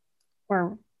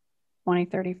 Or 20,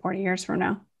 30, 40 years from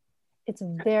now? It's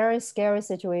a very scary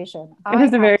situation. It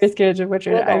is a very scary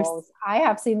situation. I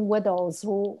have seen widows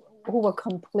who were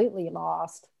completely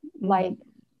lost, like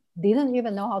didn't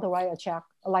even know how to write a check,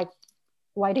 like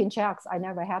writing checks. I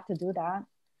never had to do that.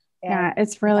 And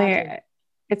it's really,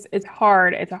 it's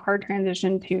hard. It's a hard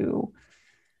transition to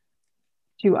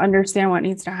understand what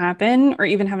needs to happen or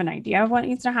even have an idea of what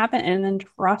needs to happen and then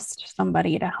trust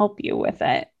somebody to help you with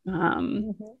it.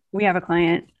 We have a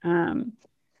client,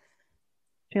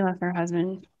 she lost her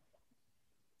husband.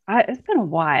 It's been a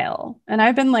while. And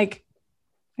I've been like,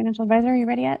 financial advisor, are you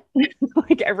ready yet?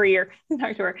 Like every year in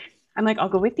October, I'm like, I'll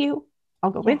go with you.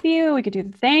 I'll go with you. We could do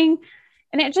the thing.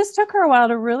 And it just took her a while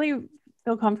to really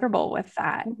feel comfortable with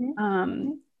that.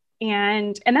 And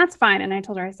that's fine. And I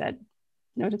told her, I said,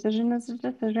 no decision is a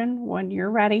decision. When you're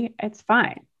ready, it's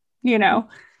fine, you know?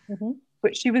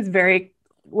 But she was very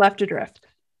left adrift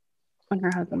when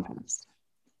her husband passed.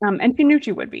 And she knew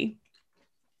she would be.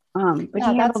 But he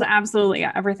handled absolutely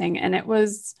everything. And it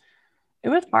was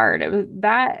hard. It was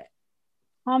that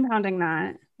compounding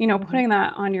that, you know, putting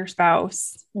that on your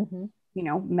spouse, you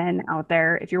know, men out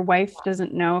there. If your wife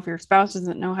doesn't know, if your spouse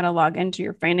doesn't know how to log into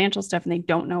your financial stuff and they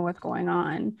don't know what's going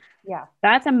on,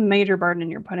 that's a major burden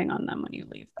you're putting on them when you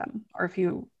leave them or if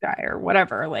you die or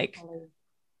whatever. Like,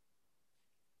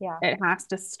 it has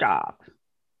to stop.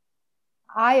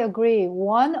 I agree.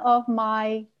 One of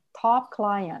my top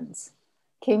clients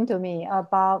came to me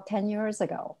about 10 years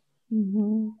ago.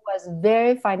 Was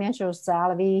very financial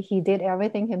savvy. He did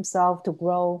everything himself to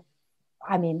grow,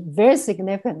 very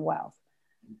significant wealth.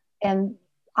 And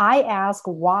I asked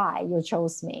why you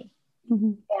chose me.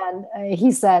 And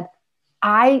he said,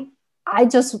 I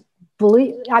just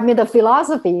believe, the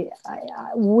philosophy,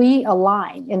 we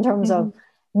align in terms of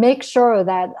make sure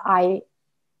that I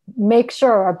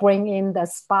bring in the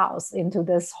spouse into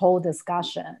this whole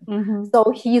discussion.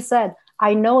 So he said,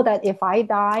 I know that if I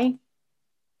die,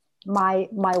 my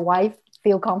wife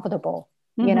feel comfortable,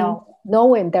 you know,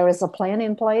 knowing there is a plan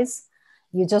in place.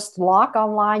 You just log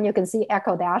online, you can see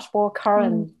Echo Dashboard,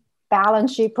 current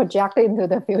balance sheet projected into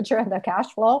the future and the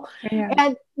cash flow.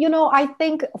 And, you know, I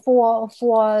think for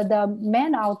the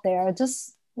men out there,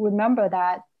 just remember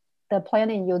that the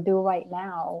planning you do right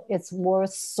now, it's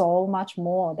worth so much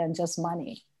more than just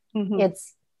money.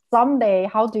 It's someday,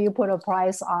 how do you put a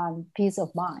price on peace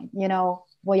of mind, you know,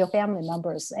 for your family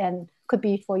members, and could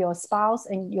be for your spouse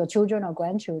and your children or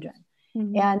grandchildren.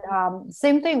 And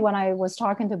same thing when I was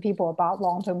talking to people about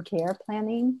long-term care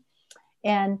planning.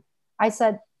 And I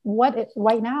said,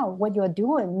 right now, what you're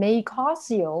doing may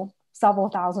cost you several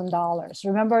 $1,000s.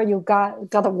 Remember, you got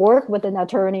to work with an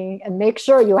attorney and make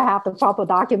sure you have the proper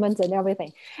documents and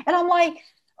everything. And I'm like,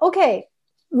 okay,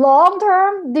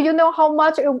 long-term, do you know how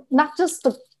much, not just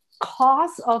the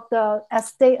cost of the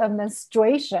estate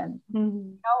administration, you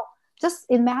know, just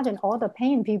imagine all the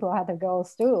pain people had to go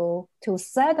through to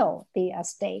settle the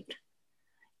estate.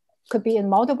 Could be in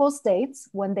multiple states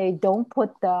when they don't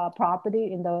put the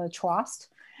property in the trust.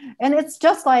 And it's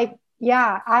just like,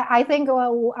 I think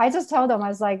I just tell them, I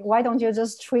was like, why don't you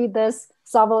just treat this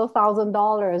several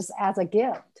 $1,000s as a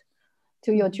gift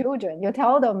to your children? You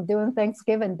tell them during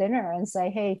Thanksgiving dinner and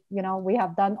say, hey, you know, we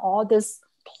have done all this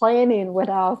planning with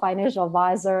our financial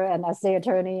advisor and estate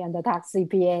attorney and the tax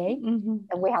CPA.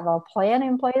 And we have a plan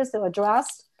in place to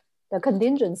address the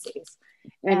contingencies.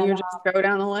 And you just go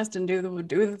down the list and do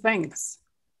the things.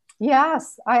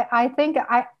 Yes, I think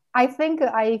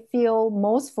I feel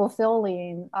most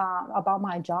fulfilling about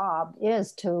my job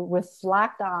is to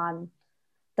reflect on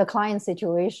the client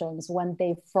situations when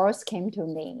they first came to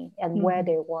me and where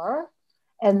they were.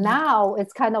 And now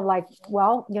it's kind of like,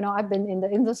 well, you know, I've been in the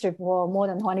industry for more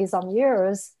than 20 some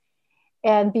years,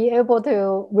 and be able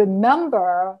to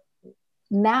remember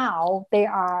now they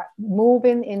are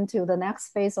moving into the next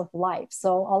phase of life.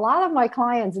 So a lot of my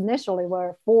clients initially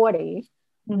were 40.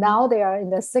 Now they are in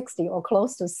the 60 or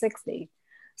close to 60.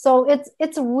 So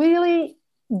it's really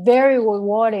very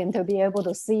rewarding to be able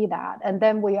to see that. And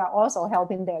then we are also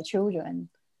helping their children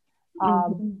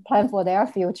plan for their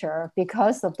future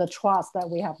because of the trust that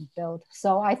we have built.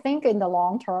 So I think in the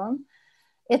long term,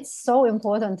 it's so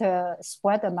important to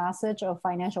spread the message of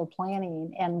financial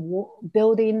planning and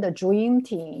building the dream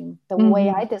team. The way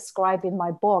I describe in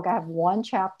my book, I have one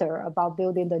chapter about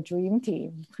building the dream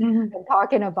team and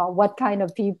talking about what kind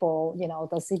of people, you know,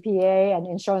 the CPA and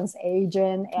insurance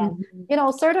agent and, you know,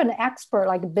 certain expert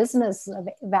like business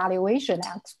valuation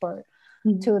expert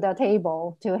to the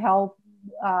table to help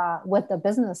with the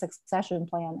business succession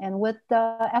plan and with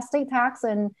the estate tax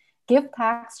and gift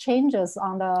tax changes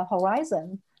on the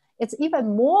horizon. It's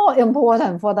even more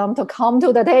important for them to come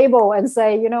to the table and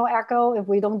say, you know, Echo, if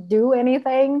we don't do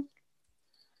anything,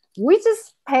 we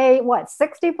just pay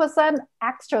 60%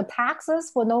 extra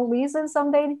taxes for no reason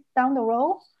someday down the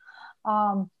road.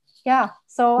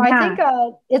 So I think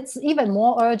it's even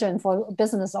more urgent for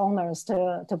business owners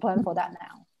to plan for that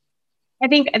now. I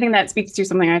think that speaks to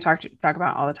something I talk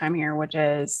about all the time here, which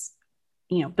is,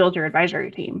 build your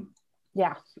advisory team.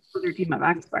 Yeah. Build your team of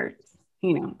experts.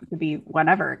 It could be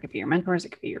whatever. It could be your mentors. It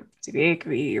could be your CPA. It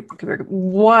could be your bookkeeper.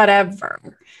 Whatever.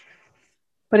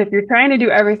 But if you're trying to do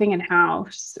everything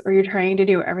in-house, or you're trying to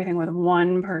do everything with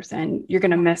one person, you're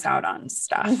going to miss out on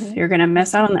stuff. Mm-hmm. You're going to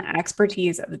miss out on the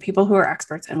expertise of the people who are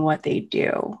experts in what they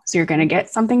do. So you're going to get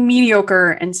something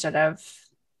mediocre instead of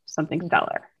something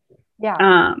stellar.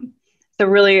 Yeah. So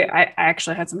really, I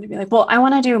actually had somebody be like, well, I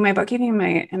want to do my bookkeeping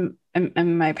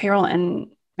and my payroll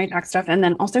and my tax stuff. And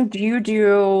then also, do you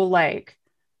do like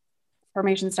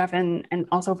formation stuff and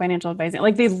also financial advising?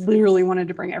 Like, they literally wanted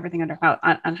to bring everything under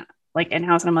like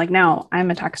in-house. And I'm like, no,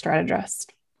 I'm a tax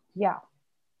strategist. Yeah.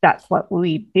 That's what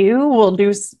we do.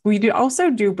 We do also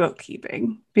do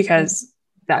bookkeeping because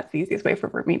that's the easiest way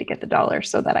for me to get the dollars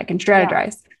so that I can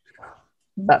strategize. Yeah.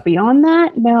 But beyond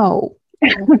that, no.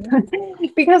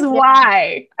 Because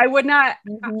why? I would not.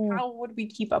 How would we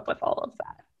keep up with all of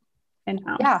that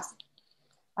in-house? Yeah.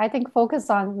 I think focus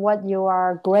on what you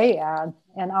are great at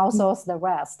and outsource the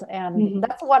rest. And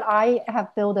that's what I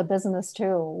have built a business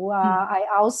too. I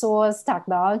outsource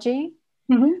technology,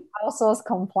 outsource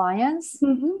compliance.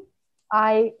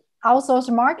 I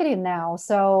outsource marketing now.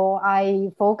 So I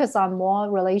focus on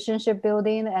more relationship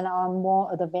building and on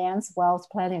more advanced wealth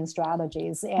planning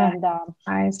strategies. And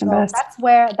so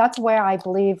that's where I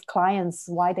believe clients,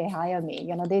 why they hire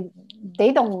me.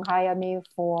 They don't hire me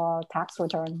for tax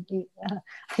return.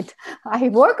 I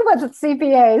work with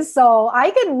CPAs, so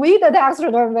I can read the tax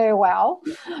return very well.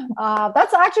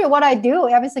 That's actually what I do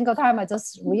every single time. I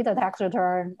just read the tax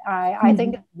return. I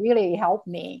think it really helped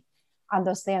me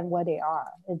understand where they are.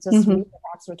 It's just read the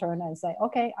tax return and say,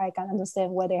 okay, I can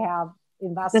understand where they have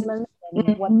investments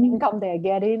and what income they're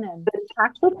getting. And the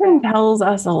tax return tells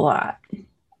us a lot.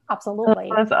 Absolutely.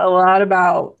 It tells us a lot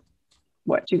about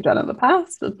what you've done in the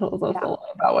past. It tells us a lot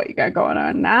about what you got going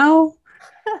on now.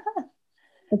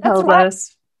 It tells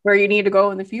us where you need to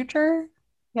go in the future.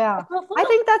 Yeah. I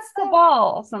think that's the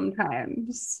ball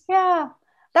sometimes. Yeah.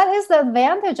 That is the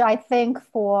advantage, I think,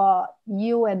 for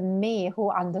you and me who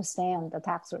understand the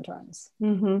tax returns.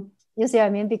 You see what I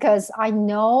mean? Because I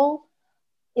know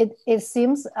it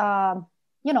seems, not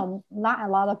a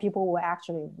lot of people will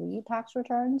actually read tax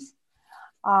returns.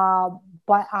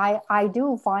 But I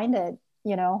do find it,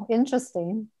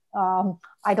 interesting.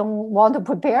 I don't want to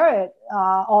prepare it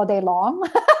all day long.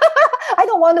 I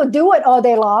don't want to do it all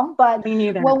day long. But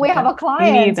when we have a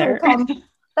client who comes,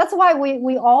 that's why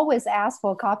we always ask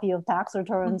for a copy of tax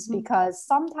returns, because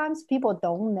sometimes people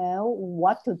don't know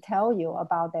what to tell you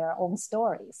about their own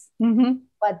stories.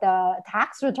 But the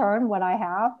tax return, what I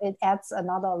have, it adds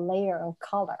another layer of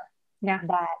color that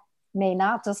may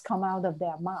not just come out of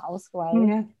their mouths, right?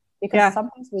 Yeah. Because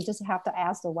sometimes we just have to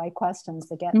ask the right questions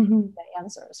to get the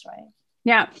answers, right?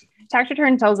 Yeah. Tax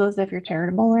return tells us if you're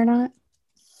charitable or not.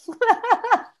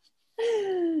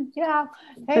 Yeah.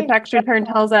 The tax return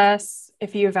tells us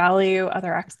if you value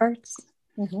other experts.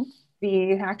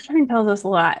 The tax return tells us a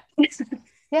lot.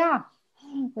 Yeah,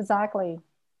 exactly.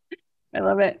 I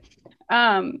love it.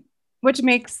 Which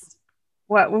makes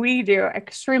what we do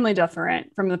extremely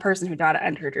different from the person who data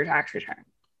entered your tax return.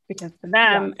 Because for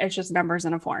them, it's just numbers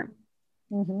in a form.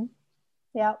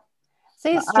 Yeah.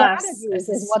 See, strategies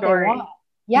is what they want.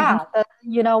 Yeah.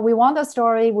 We want a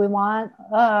story. We want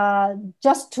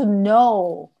just to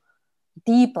know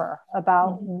deeper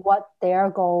about what their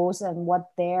goals and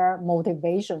what their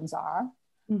motivations are.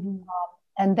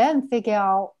 And then figure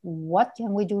out what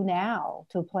can we do now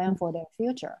to plan for their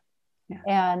future.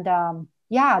 And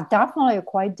definitely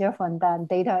quite different than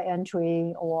data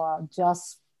entry or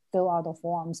just fill out the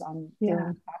forms on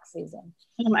during tax season.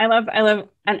 I love, and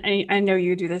I know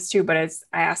you do this too, but I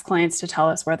ask clients to tell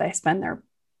us where they spend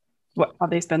how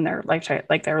they spend their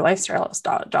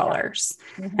lifestyle dollars.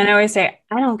 And I always say,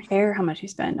 I don't care how much you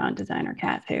spend on designer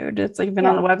cat food. It's like been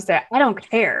on the website. I don't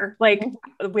care. Like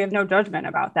we have no judgment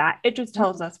about that. It just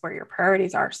tells us where your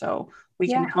priorities are. So we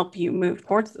can help you move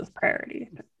towards those priorities.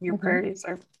 Your priorities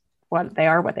are what they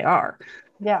are.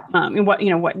 Yeah. And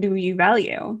what do you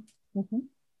value?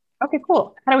 Okay,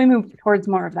 cool. How do we move towards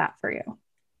more of that for you?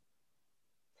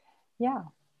 Yeah.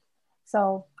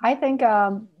 So I think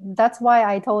that's why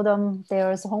I told them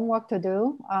there's homework to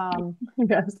do.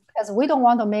 Because we don't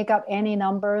want to make up any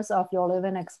numbers of your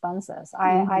living expenses.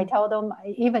 I tell them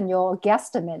even your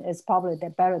guesstimate is probably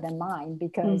better than mine,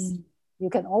 because you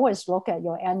can always look at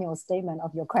your annual statement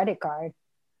of your credit card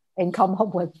and come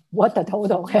up with what the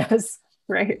total is.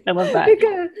 Right. I love that.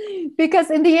 Because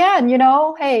in the end,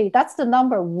 hey, that's the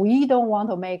number we don't want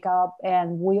to make up.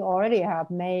 And we already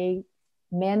have made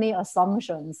many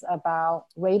assumptions about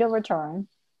rate of return,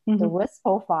 the risk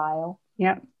profile,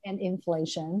 and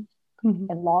inflation,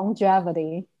 and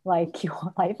longevity, like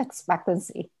your life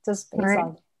expectancy, just based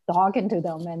on talking to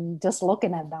them and just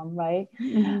looking at them, right?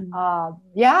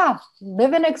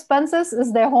 Living expenses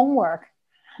is their homework.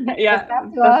 Yeah,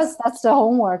 to us, that's the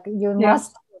homework. You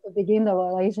must begin the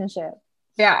relationship.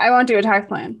 Yeah, I won't do a tax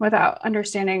plan without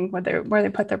understanding where they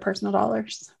put their personal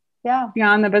dollars.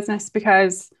 Beyond the business,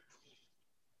 because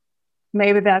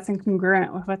maybe that's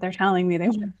incongruent with what they're telling me they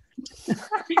want.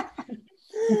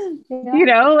 You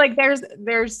know, like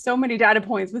there's so many data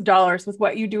points with dollars, with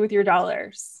what you do with your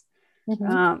dollars. You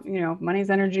know, money's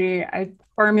energy. I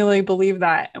firmly believe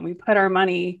that, and we put our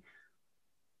money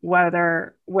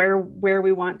where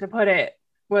we want to put it,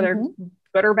 whether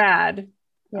good or bad.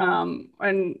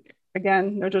 And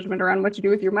again, no judgment around what you do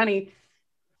with your money,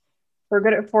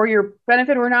 for your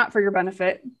benefit or not for your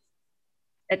benefit.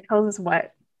 It tells us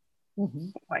what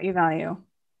you value.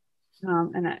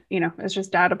 And that, you know, it's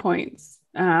just data points.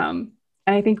 And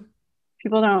I think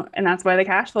people don't, and that's why the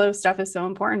cash flow stuff is so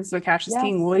important. So cash is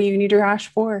king. What do you need your cash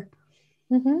for?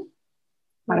 How do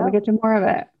we get to more of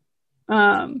it?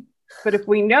 But if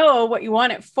we know what you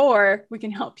want it for, we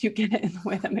can help you get it in the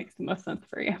way that makes the most sense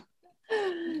for you.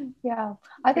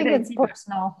 I think it's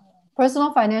personal.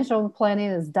 Personal financial planning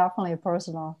is definitely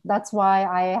personal. That's why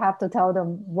I have to tell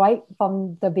them right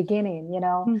from the beginning, you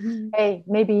know, hey,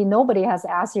 maybe nobody has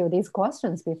asked you these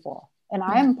questions before. And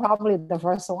I'm probably the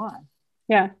first one.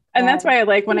 Yeah. And that's why I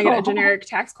like when I get a generic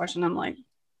tax question, I'm like,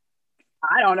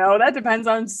 I don't know. That depends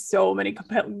on so many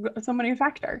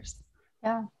factors.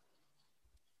 Set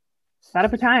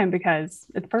up a time because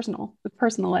it's personal. It's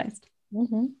personalized.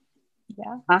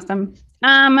 Awesome.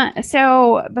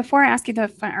 So before I ask you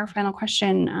our final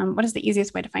question, what is the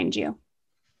easiest way to find you?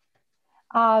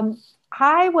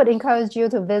 I would encourage you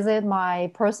to visit my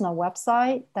personal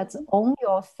website. That's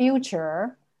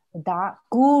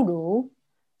ownyourfuture.guru.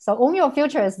 So Own Your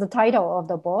Future is the title of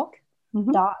the book.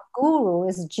 .guru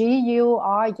is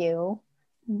GURU.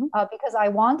 Because I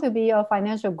want to be a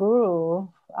financial guru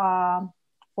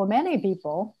for many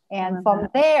people. And from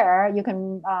there, you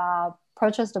can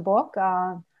purchase the book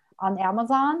on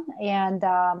Amazon. And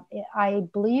I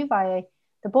believe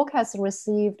the book has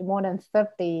received more than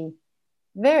 50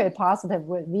 very positive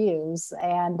reviews.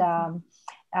 And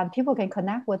people can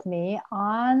connect with me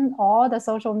on all the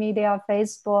social media,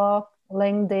 Facebook,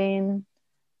 LinkedIn,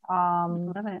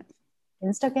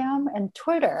 Instagram, and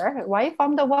Twitter, right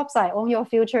from the website,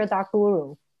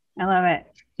 ownyourfuture.guru. I love it.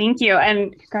 Thank you.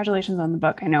 And congratulations on the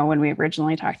book. I know when we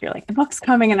originally talked, you're like, the book's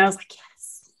coming. And I was like,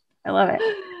 yes, I love it.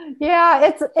 Yeah,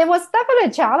 it was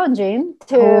definitely challenging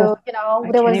to,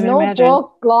 there was no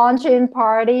book launching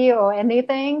party or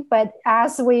anything. But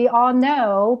as we all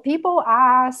know, people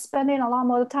are spending a lot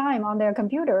more time on their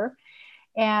computer.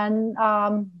 And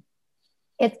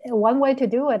one way to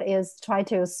do it is try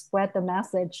to spread the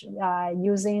message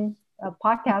using a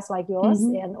podcast like yours,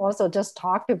 and also just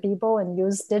talk to people and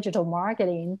use digital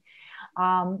marketing.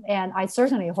 And I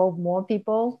certainly hope more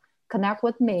people connect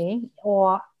with me,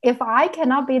 or if I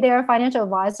cannot be their financial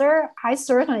advisor, I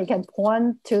certainly can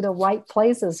point to the right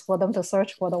places for them to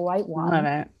search for the right one. I love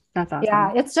it. That's awesome.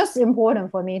 Yeah, it's just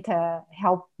important for me to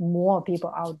help more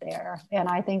people out there. And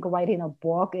I think writing a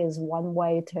book is one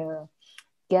way to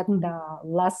get the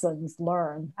lessons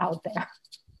learned out there.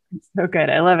 So good.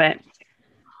 I love it.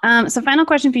 So final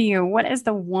question for you. What is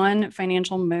the one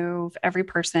financial move every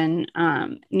person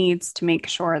needs to make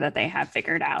sure that they have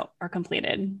figured out or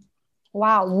completed?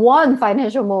 Wow. One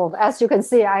financial move. As you can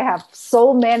see, I have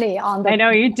so many on the I know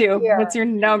you do. Here. What's your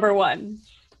number one?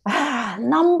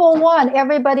 Number one,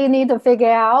 everybody needs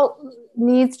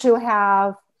to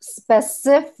have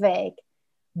specific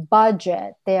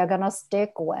budget they are going to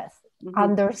stick with,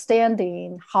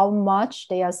 understanding how much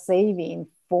they are saving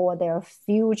for their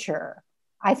future.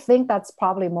 I think that's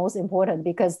probably most important,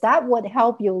 because that would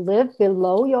help you live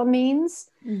below your means,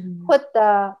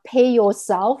 pay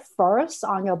yourself first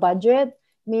on your budget,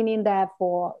 meaning that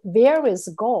for various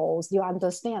goals, you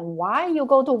understand why you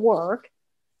go to work,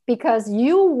 because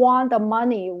you want the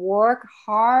money work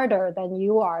harder than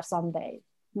you are someday.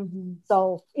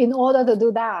 So in order to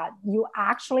do that, you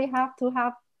actually have to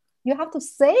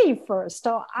save first.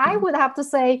 So I would have to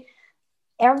say,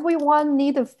 everyone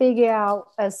need to figure out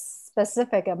a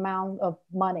specific amount of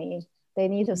money they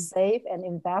need to save and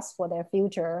invest for their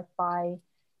future by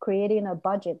creating a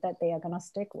budget that they are going to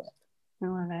stick with. I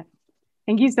love it.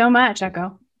 Thank you so much,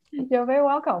 Echo. You're very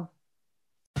welcome.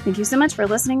 Thank you so much for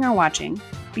listening or watching.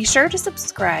 Be sure to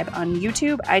subscribe on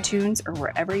YouTube, iTunes, or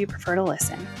wherever you prefer to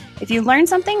listen. If you learned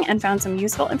something and found some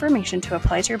useful information to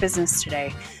apply to your business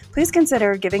today, please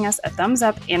consider giving us a thumbs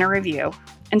up and a review.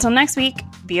 Until next week,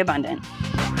 be abundant.